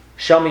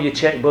 Show me your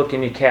checkbook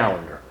and your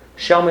calendar.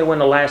 Show me when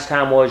the last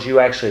time was you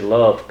actually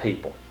loved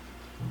people.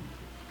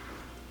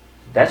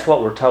 That's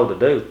what we're told to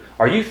do.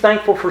 Are you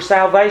thankful for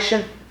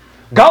salvation?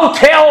 Go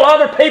tell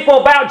other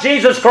people about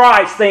Jesus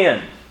Christ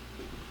then.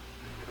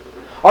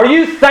 Are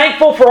you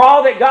thankful for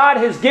all that God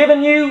has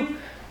given you?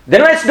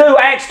 Then let's do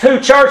Acts 2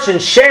 Church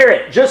and share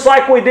it, just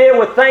like we did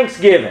with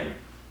Thanksgiving.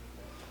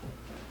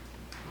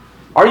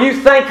 Are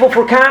you thankful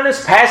for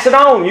kindness? Pass it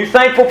on. You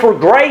thankful for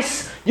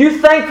grace? You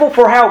thankful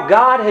for how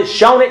God has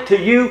shown it to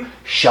you?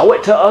 Show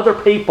it to other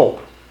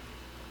people.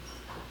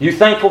 You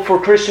thankful for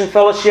Christian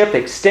fellowship?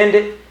 Extend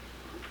it.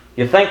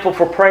 You thankful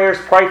for prayers?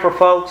 Pray for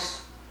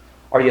folks.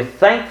 Are you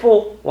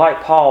thankful,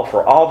 like Paul,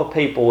 for all the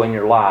people in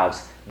your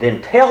lives?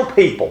 Then tell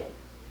people.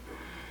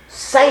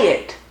 Say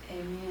it.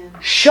 Amen.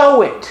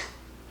 Show it.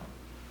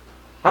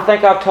 I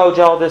think I've told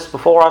y'all this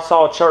before. I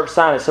saw a church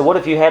sign that said, what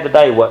if you had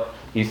today what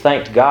you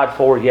thanked God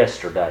for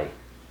yesterday?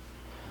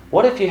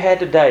 What if you had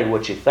today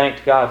what you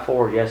thanked God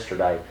for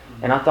yesterday?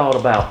 And I thought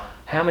about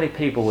how many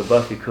people would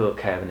Buffy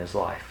Cook have in his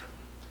life?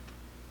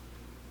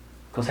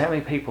 Because how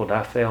many people did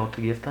I fail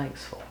to give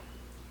thanks for?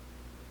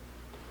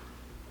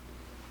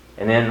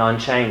 And then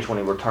unchanged, when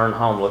he returned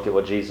home, look at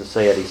what Jesus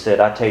said. He said,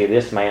 I tell you,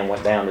 this man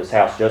went down to his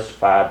house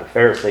justified. The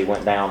Pharisee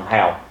went down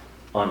how?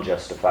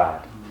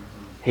 Unjustified.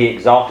 He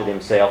exalted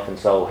himself, and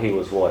so he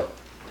was what?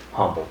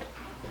 Humbled.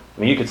 I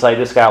mean, you could say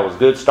this guy was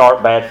good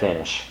start, bad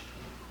finish.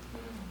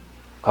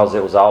 Because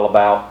it was all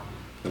about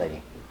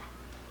me.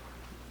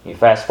 You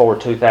fast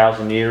forward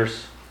 2,000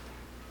 years,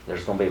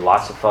 there's going to be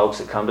lots of folks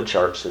that come to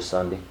church this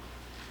Sunday.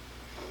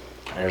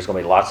 And there's going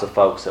to be lots of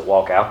folks that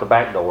walk out the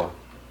back door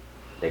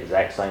the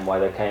exact same way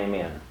they came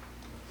in.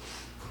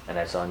 And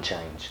that's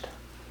unchanged.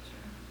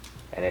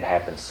 And it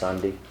happens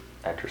Sunday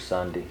after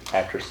Sunday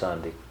after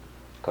Sunday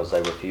because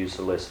they refuse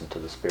to listen to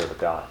the Spirit of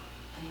God.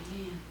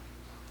 Amen.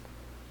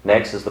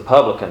 Next is the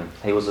publican.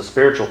 He was a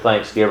spiritual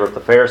thanksgiver. If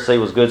the Pharisee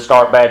was good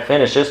start, bad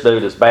finish, this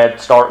dude is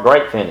bad start,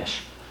 great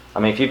finish. I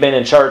mean, if you've been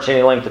in church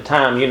any length of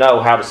time, you know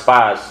how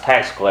despised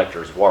tax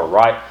collectors were,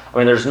 right? I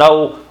mean, there's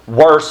no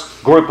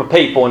worse group of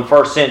people in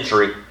first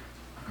century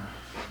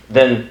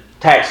than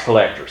tax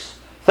collectors.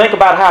 Think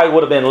about how he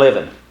would have been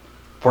living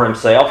for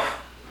himself.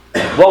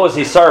 What was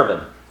he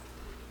serving?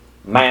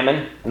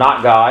 Mammon,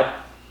 not God.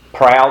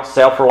 Proud,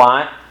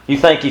 self-reliant. You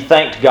think he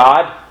thanked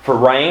God for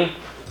rain?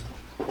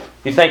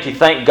 You think he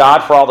thanked God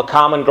for all the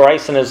common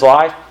grace in his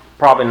life?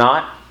 Probably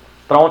not.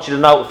 But I want you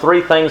to note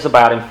 3 things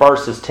about him.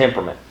 First, his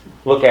temperament.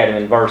 Look at him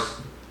in verse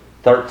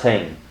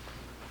 13.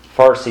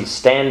 First, he's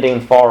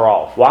standing far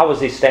off. Why was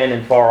he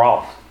standing far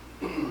off?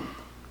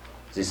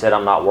 Because he said,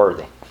 I'm not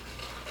worthy.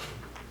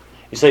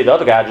 You see, the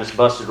other guy just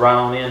busted right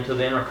on into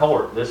the inner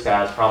court. This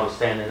guy's probably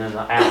standing in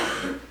the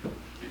alley.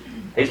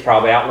 He's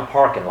probably out in the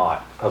parking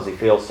lot because he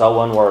feels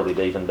so unworthy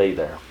to even be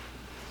there.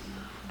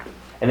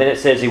 And then it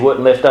says he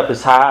wouldn't lift up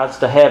his eyes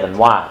to heaven.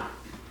 Why?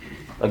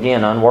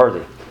 Again,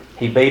 unworthy.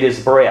 He beat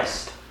his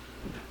breast.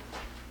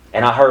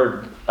 And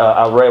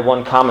I read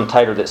one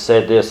commentator that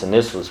said this, and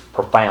this was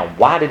profound.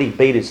 Why did he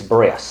beat his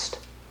breast?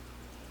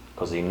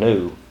 Because he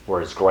knew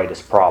where his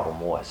greatest problem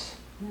was.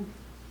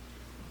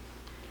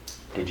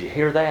 Did you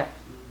hear that?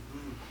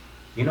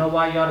 You know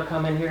why you ought to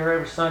come in here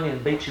every Sunday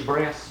and beat your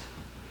breast?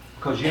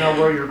 Because you know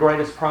where your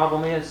greatest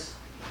problem is?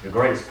 Your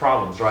greatest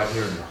problem is right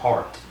here in your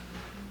heart.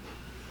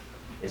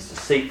 It's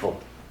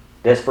deceitful,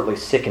 desperately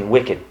sick and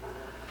wicked.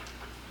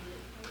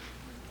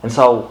 And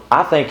so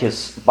I think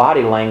his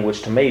body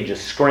language to me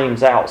just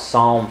screams out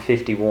Psalm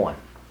 51.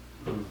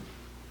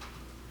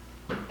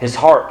 His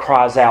heart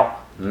cries out,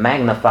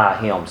 magnify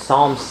him.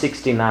 Psalm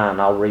 69,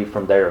 I'll read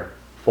from there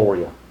for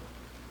you.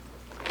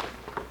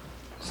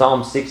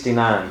 Psalm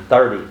 69,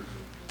 30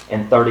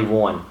 and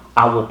 31.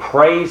 I will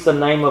praise the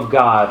name of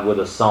God with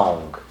a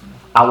song.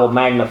 I will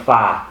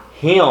magnify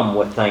him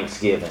with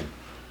thanksgiving.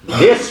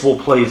 This will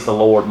please the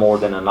Lord more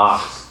than an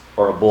ox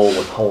or a bull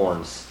with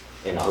horns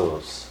and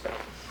hooves.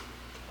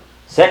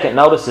 Second,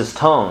 notice his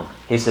tongue.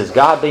 He says,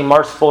 God be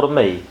merciful to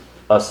me,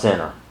 a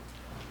sinner.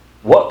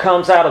 What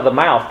comes out of the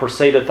mouth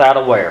proceedeth out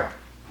of where?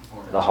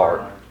 The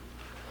heart.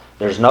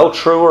 There's no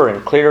truer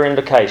and clearer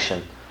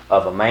indication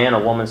of a man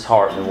or woman's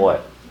heart than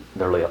what?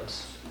 Their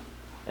lips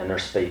and their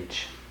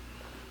speech.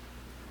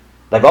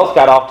 They both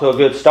got off to a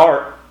good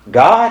start.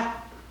 God,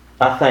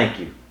 I thank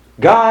you.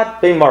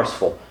 God, be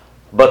merciful.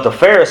 But the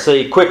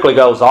Pharisee quickly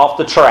goes off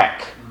the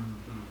track.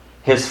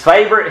 His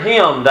favorite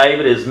hymn,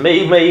 David, is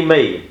me, me,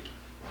 me.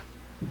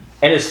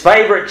 And his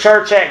favorite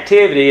church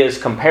activity is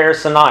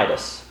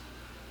comparisonitis.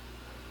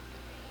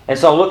 And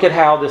so look at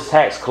how this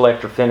tax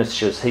collector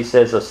finishes. He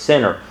says a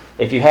sinner.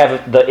 If you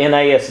have the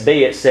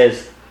NASB, it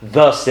says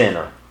the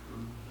sinner.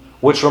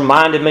 Which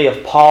reminded me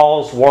of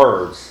Paul's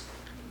words.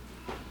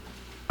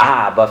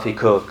 I, Buffy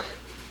Cook,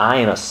 I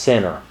ain't a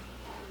sinner.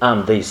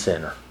 I'm the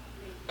sinner.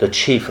 The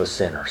chief of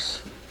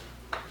sinners.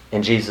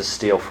 And Jesus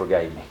still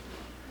forgave me.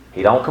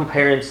 He don't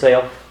compare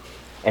himself.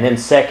 And then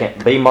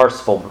second, be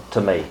merciful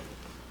to me.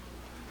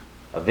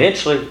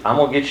 Eventually, I'm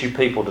going to get you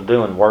people to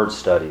doing word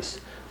studies.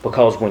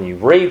 Because when you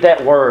read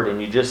that word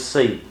and you just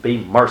see,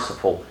 be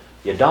merciful,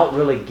 you don't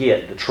really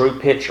get the true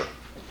picture.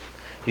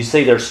 You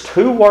see, there's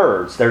 2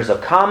 words. There's a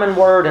common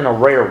word and a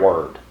rare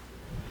word.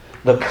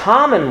 The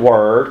common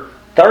word,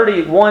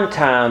 31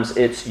 times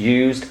it's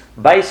used,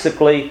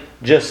 basically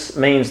just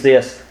means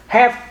this.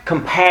 Have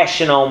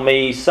compassion on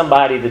me,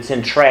 somebody that's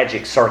in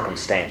tragic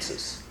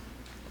circumstances.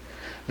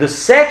 The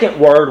second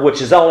word,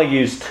 which is only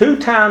used 2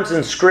 times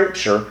in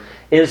Scripture,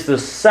 is the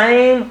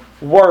same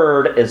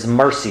word as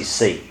mercy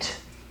seat.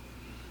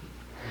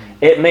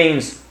 It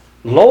means,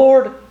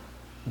 Lord,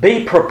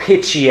 be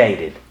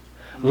propitiated.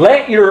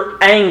 Let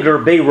your anger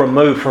be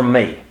removed from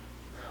me.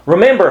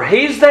 Remember,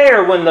 he's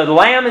there when the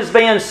lamb is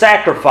being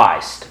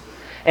sacrificed.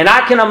 And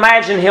I can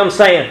imagine him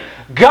saying,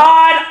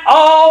 God,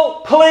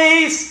 oh,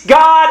 please,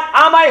 God,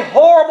 I'm a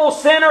horrible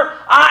sinner.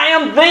 I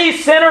am the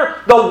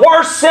sinner, the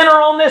worst sinner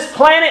on this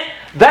planet.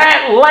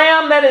 That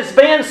lamb that is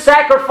being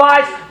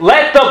sacrificed,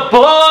 let the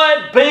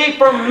blood be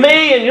for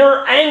me and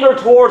your anger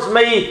towards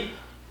me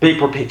be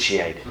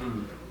propitiated.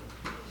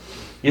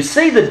 You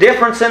see the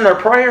difference in their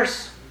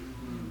prayers?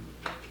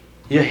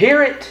 You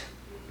hear it?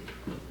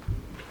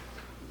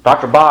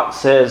 Dr. Bach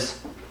says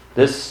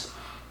this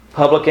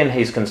publican,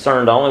 he's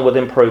concerned only with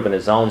improving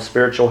his own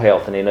spiritual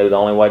health, and he knew the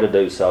only way to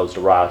do so is to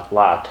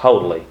rely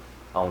totally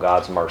on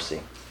God's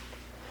mercy.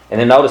 And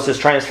then notice his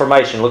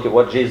transformation. Look at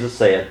what Jesus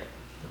said.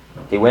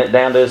 He went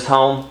down to his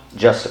home,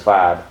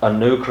 justified, a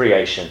new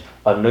creation,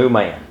 a new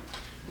man.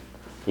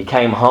 He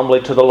came humbly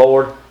to the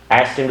Lord,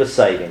 asked Him to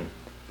save him,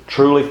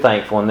 truly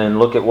thankful. And then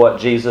look at what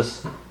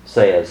Jesus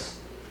says.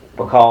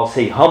 Because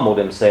He humbled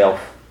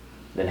Himself,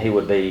 then He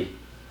would be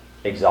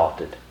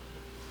exalted.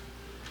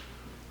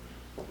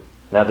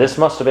 Now this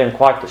must have been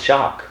quite the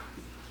shock.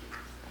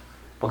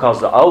 Because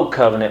the old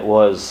covenant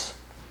was,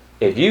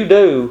 if you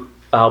do,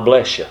 I'll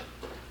bless you.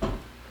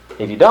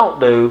 If you don't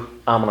do,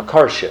 I'm going to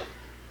curse you.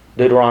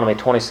 Deuteronomy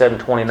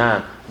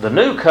 27:29. The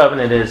new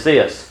covenant is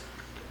this.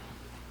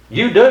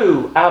 You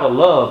do out of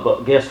love,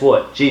 but guess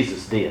what?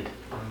 Jesus did.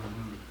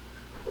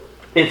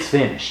 It's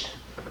finished.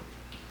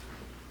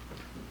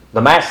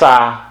 The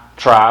Maasai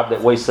tribe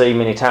that we see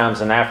many times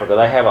in Africa,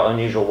 they have an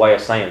unusual way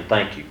of saying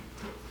thank you.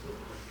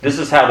 This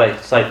is how they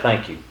say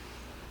thank you.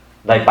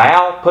 They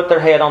bow, put their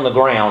head on the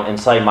ground, and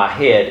say, my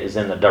head is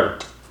in the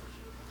dirt.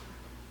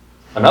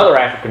 Another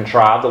African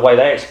tribe, the way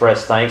they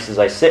express thanks is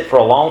they sit for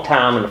a long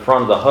time in the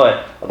front of the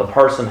hut of the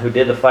person who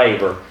did the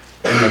favor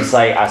and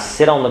say, I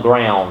sit on the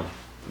ground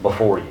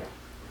before you.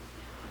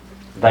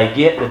 They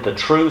get that the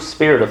true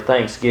spirit of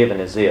thanksgiving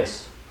is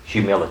this,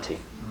 humility.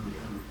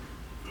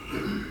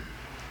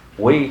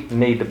 We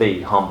need to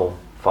be humble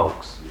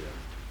folks.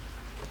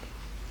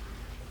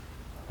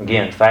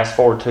 Again, fast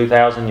forward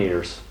 2,000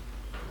 years,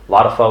 a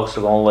lot of folks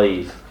are going to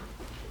leave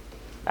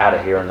out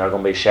of here and they're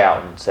going to be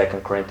shouting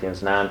 2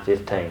 Corinthians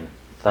 9:15.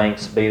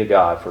 Thanks be to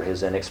God for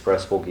His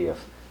inexpressible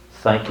gift.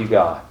 Thank you,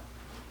 God,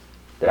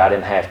 that I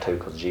didn't have to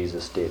because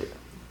Jesus did it.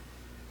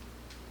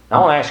 Now,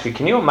 I want to ask you,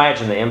 can you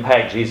imagine the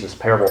impact Jesus'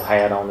 parable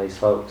had on these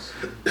folks?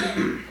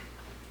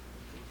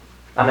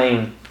 I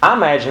mean, I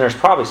imagine there's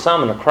probably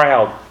some in the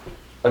crowd,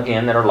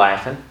 again, that are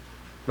laughing.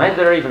 Maybe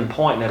they're even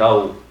pointing at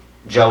old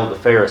Joe the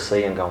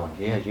Pharisee and going,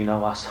 yeah, you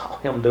know, I saw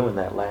him doing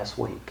that last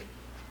week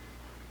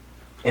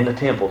in the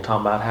temple,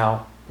 talking about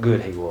how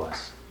good he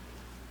was.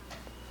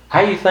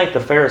 How do you think the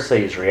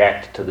Pharisees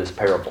reacted to this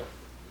parable?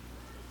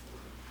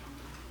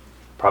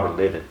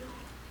 Probably livid,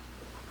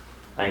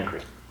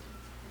 angry.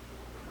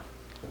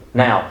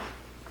 Now,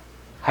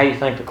 how do you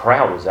think the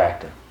crowd was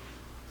acting?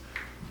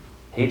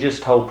 He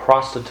just told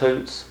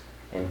prostitutes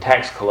and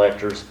tax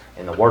collectors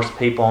and the worst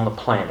people on the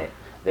planet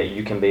that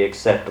you can be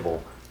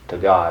acceptable to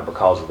God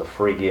because of the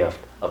free gift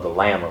of the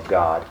Lamb of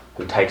God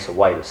who takes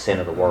away the sin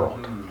of the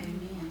world.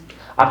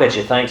 I bet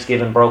you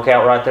Thanksgiving broke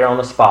out right there on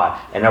the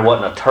spot, and there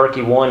wasn't a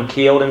turkey one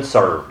killed and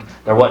served.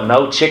 There wasn't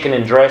no chicken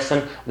and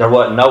dressing. There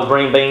wasn't no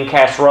green bean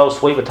casserole,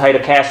 sweet potato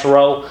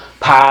casserole,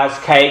 pies,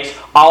 cakes.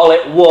 All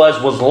it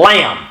was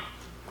lamb.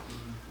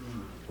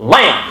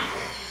 Lamb.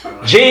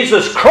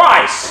 Jesus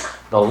Christ,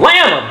 the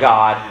Lamb of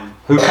God,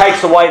 who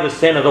takes away the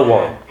sin of the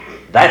world.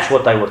 That's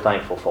what they were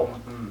thankful for.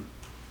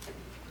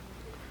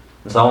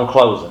 And so in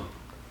closing,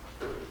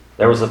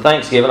 there was a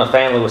Thanksgiving. A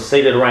family was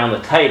seated around the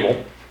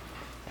table,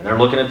 and they're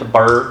looking at the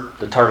bird,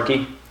 the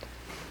turkey.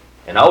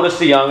 And oldest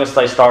to youngest,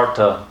 they start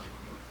to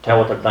tell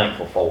what they're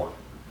thankful for.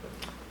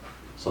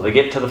 So they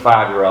get to the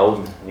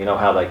 5-year-old, and you know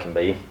how they can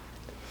be.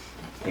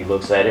 He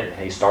looks at it,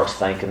 and he starts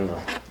thanking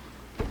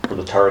for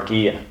the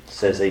turkey, and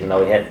says even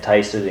though he hadn't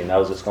tasted it, he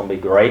knows it's going to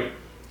be great.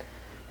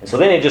 And so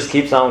then he just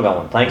keeps on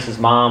going. Thanks his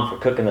mom for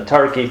cooking the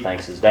turkey.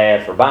 Thanks his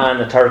dad for buying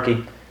the turkey.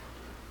 And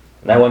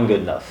that wasn't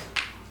good enough.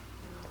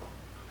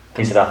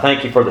 He said, I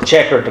thank you for the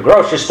checker at the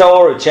grocery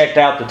store who checked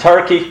out the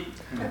turkey.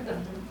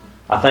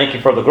 I thank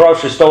you for the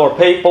grocery store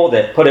people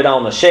that put it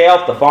on the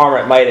shelf, the farmer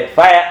that made it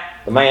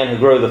fat, the man who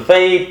grew the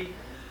feed,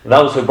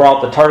 those who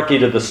brought the turkey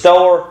to the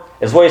store.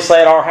 As we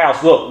say at our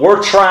house, look,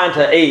 we're trying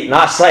to eat,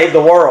 not save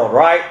the world,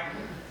 right?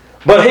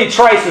 But he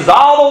traces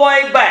all the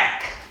way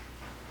back.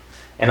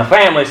 And the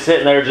family's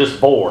sitting there just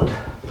bored.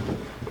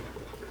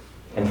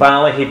 And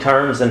finally he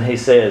turns and he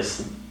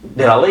says,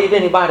 did I leave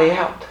anybody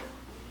out?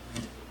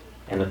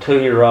 And the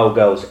 2-year-old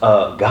goes,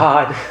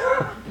 God.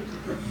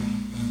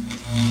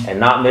 And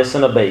not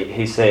missing a beat,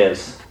 he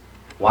says,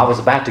 well, I was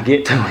about to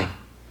get to him.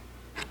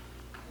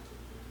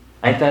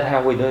 Ain't that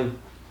how we do?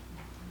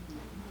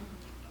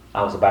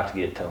 I was about to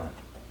get to him.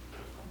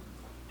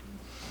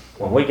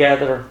 When we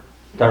gather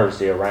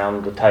Thursday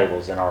around the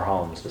tables in our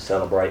homes to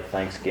celebrate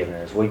Thanksgiving,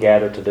 as we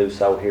gather to do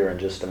so here in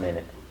just a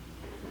minute,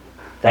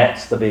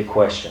 that's the big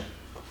question.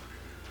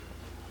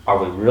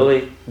 Are we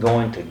really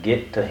going to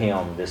get to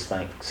Him this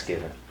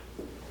Thanksgiving?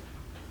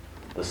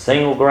 The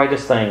single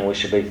greatest thing we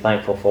should be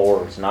thankful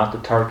for is not the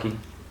turkey,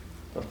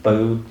 the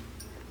food.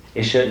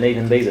 It shouldn't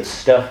even be the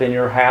stuff in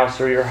your house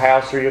or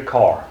your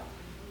car.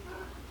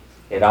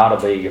 It ought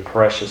to be your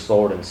precious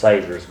Lord and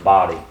Savior's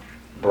body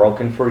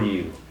broken for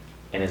you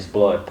and His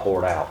blood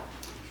poured out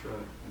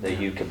that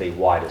you could be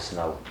white as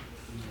snow.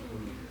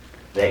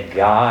 That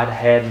God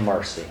had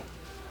mercy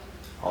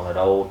on an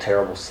old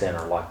terrible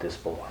sinner like this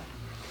boy,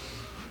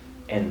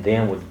 and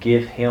then would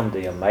give him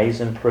the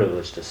amazing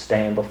privilege to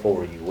stand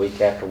before you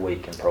week after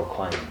week and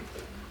proclaim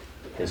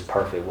His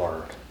perfect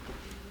word.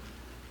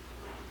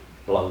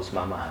 Blows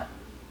my mind.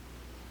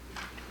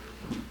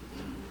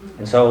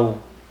 And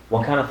so,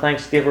 what kind of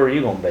Thanksgiver are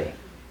you going to be?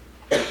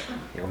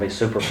 You're going to be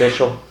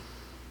superficial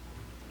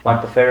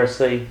like the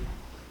Pharisee?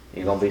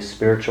 You're going to be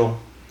spiritual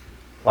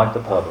like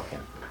the publican?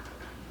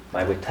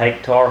 May we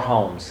take to our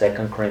homes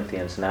 2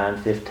 Corinthians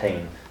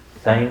 9:15.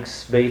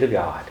 Thanks be to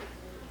God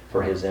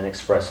for His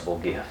inexpressible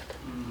gift.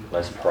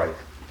 Let's pray.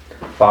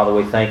 Father,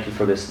 we thank You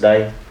for this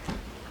day.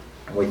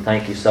 We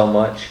thank You so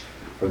much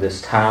for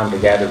this time to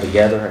gather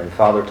together and,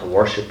 Father, to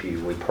worship You.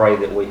 We pray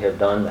that we have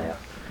done that.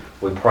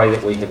 We pray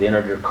that we have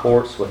entered Your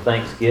courts with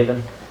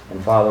thanksgiving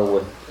and, Father,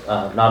 with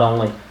not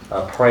only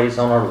praise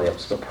on our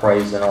lips, but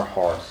praise in our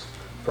hearts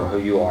for who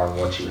You are and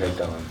what You have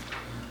done.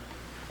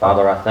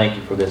 Father, I thank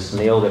you for this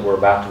meal that we're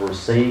about to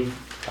receive.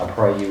 I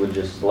pray you would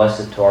just bless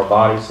it to our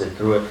bodies, that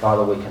through it,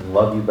 Father, we can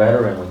love you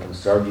better and we can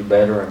serve you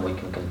better and we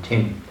can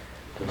continue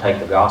to take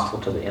the gospel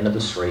to the end of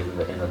the street and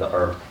the end of the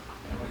earth.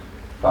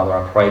 Father,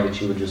 I pray that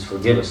you would just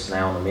forgive us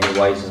now in the many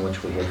ways in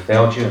which we have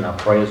failed you, and I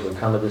pray as we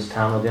come to this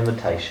time of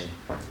invitation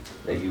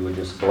that you would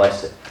just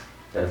bless it,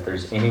 that if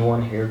there's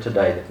anyone here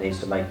today that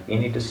needs to make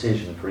any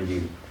decision for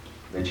you,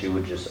 that you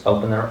would just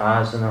open their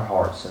eyes and their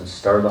hearts and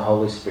stir the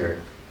Holy Spirit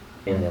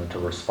in them to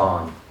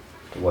respond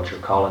to what you're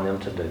calling them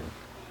to do.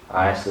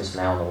 I ask this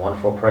now in the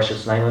wonderful,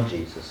 precious name of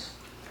Jesus.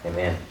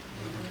 Amen.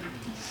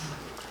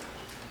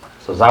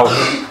 So as I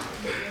was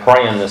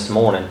praying this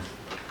morning,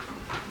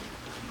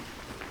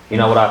 you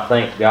know what I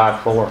thank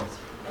God for?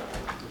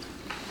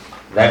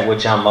 That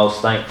which I'm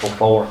most thankful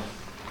for.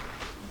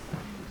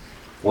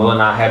 Will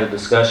and I had a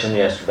discussion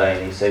yesterday,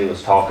 and he said he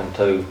was talking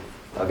to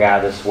a guy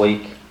this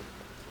week.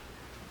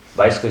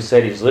 Basically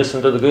said he's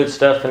listening to the good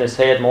stuff in his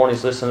head more than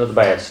he's listening to the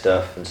bad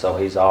stuff, and so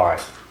he's all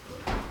right.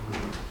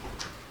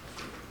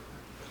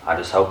 I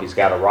just hope he's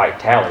got a right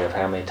tally of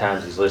how many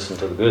times he's listened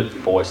to the good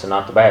voice and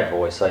not the bad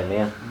voice.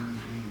 Amen.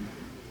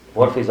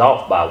 What if he's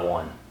off by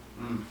one?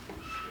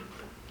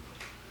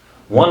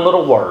 One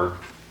little word,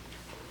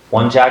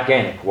 one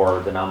gigantic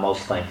word that I'm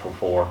most thankful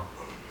for,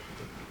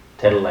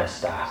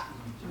 tetelestai.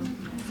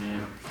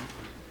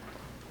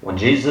 When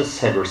Jesus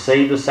had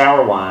received the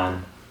sour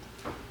wine,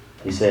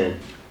 he said,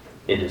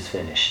 "It is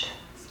finished."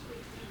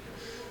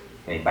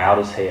 And he bowed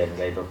his head and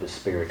gave up his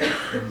spirit.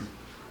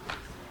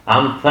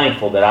 I'm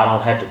thankful that I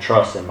don't have to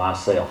trust in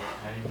myself.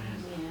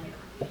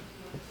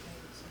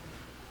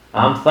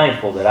 I'm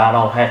thankful that I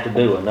don't have to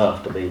do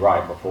enough to be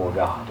right before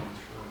God.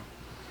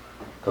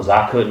 Because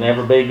I could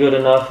never be good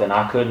enough and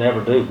I could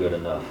never do good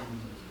enough.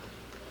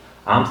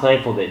 I'm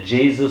thankful that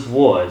Jesus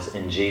was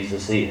and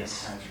Jesus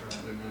is.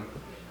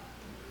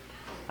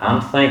 I'm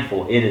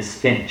thankful it is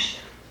finished.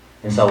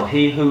 And so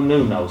he who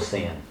knew no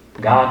sin,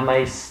 God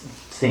made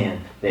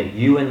sin that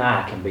you and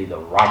I can be the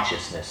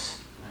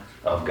righteousness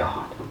of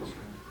God.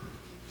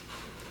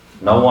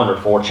 No wonder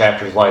 4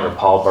 chapters later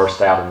Paul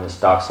burst out in this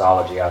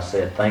doxology. I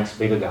said, "Thanks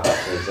be to God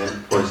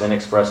for his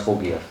inexpressible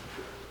gift.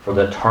 For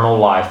the eternal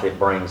life it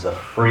brings, a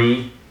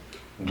free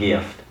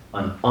gift,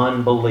 an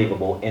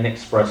unbelievable,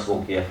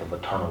 inexpressible gift of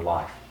eternal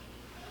life."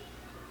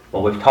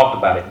 Well, we've talked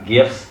about it.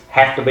 Gifts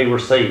have to be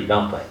received,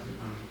 don't they?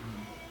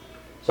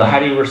 So how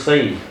do you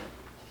receive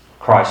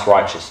Christ's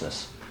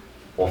righteousness?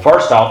 Well,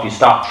 first off, you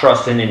stop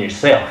trusting in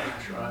yourself,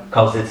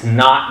 because it's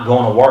not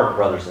going to work,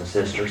 brothers and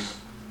sisters.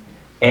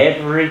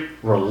 Every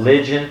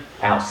religion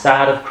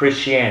outside of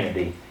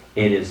Christianity,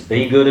 it is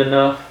be good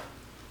enough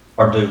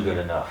or do good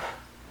enough.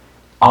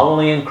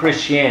 Only in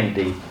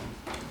Christianity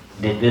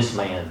did this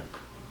man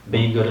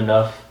be good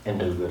enough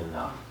and do good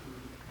enough.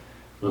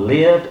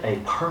 Lived a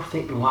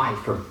perfect life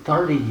for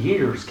 30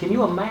 years. Can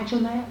you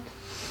imagine that?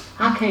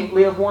 I can't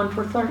live one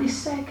for 30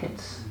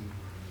 seconds.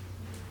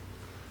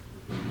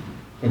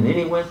 And then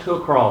he went to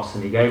a cross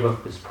and he gave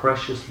up his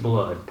precious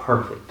blood,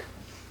 perfect,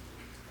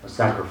 a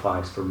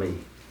sacrifice for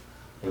me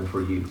and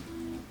for you.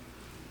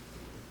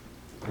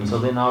 And so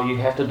then all you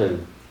have to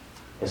do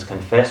is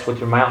confess with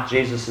your mouth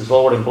Jesus is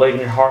Lord and believe in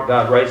your heart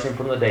God raised him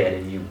from the dead,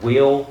 and you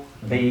will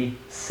be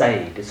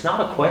saved. It's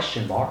not a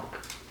question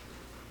mark.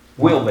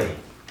 Will be.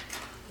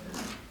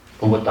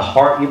 But with the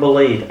heart you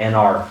believe and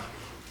are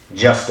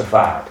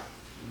justified,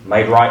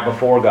 made right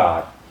before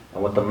God,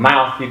 and with the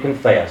mouth you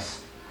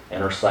confess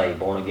and are saved,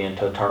 born again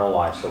to eternal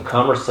life. So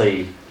come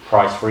receive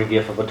Christ's free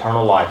gift of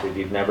eternal life if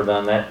you've never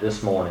done that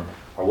this morning.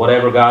 Or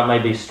whatever God may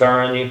be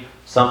stirring you,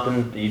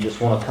 something you just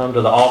want to come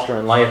to the altar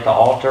and lay at the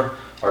altar,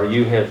 or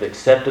you have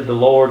accepted the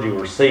Lord, you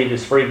received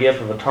His free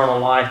gift of eternal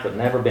life but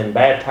never been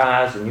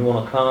baptized, and you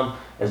want to come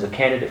as a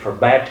candidate for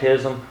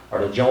baptism or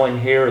to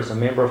join here as a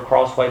member of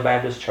Crossway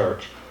Baptist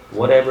Church.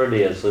 Whatever it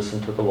is, listen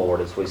to the Lord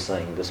as we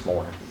sing this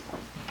morning.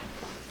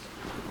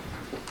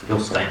 You'll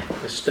stand.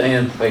 Let's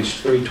stand, page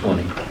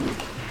 320.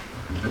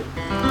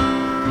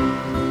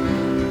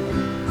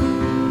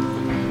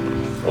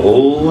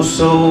 O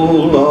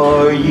soul,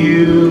 are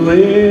you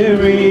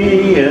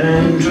weary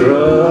and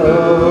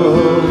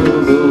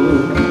troubled?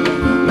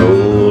 No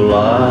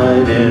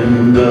light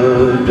in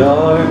the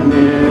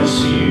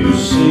darkness you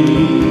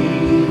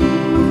see.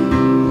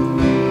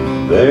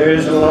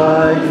 There's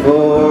light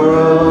for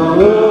a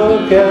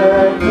look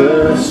at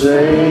the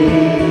Savior,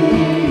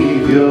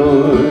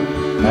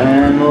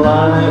 and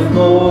life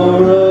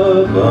more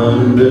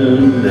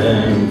abundant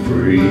and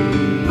free.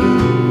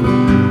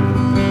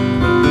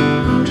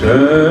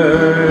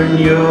 Turn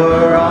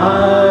your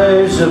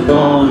eyes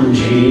upon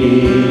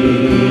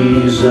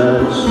Jesus,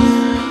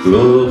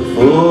 look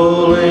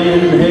full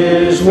in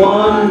His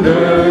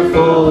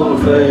wonderful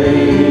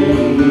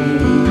face,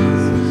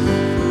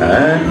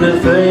 and the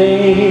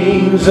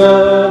things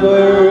of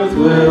earth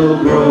will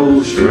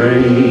grow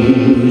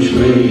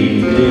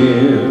strangely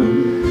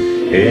dim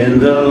in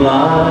the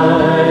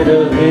light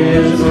of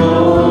His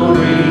glory.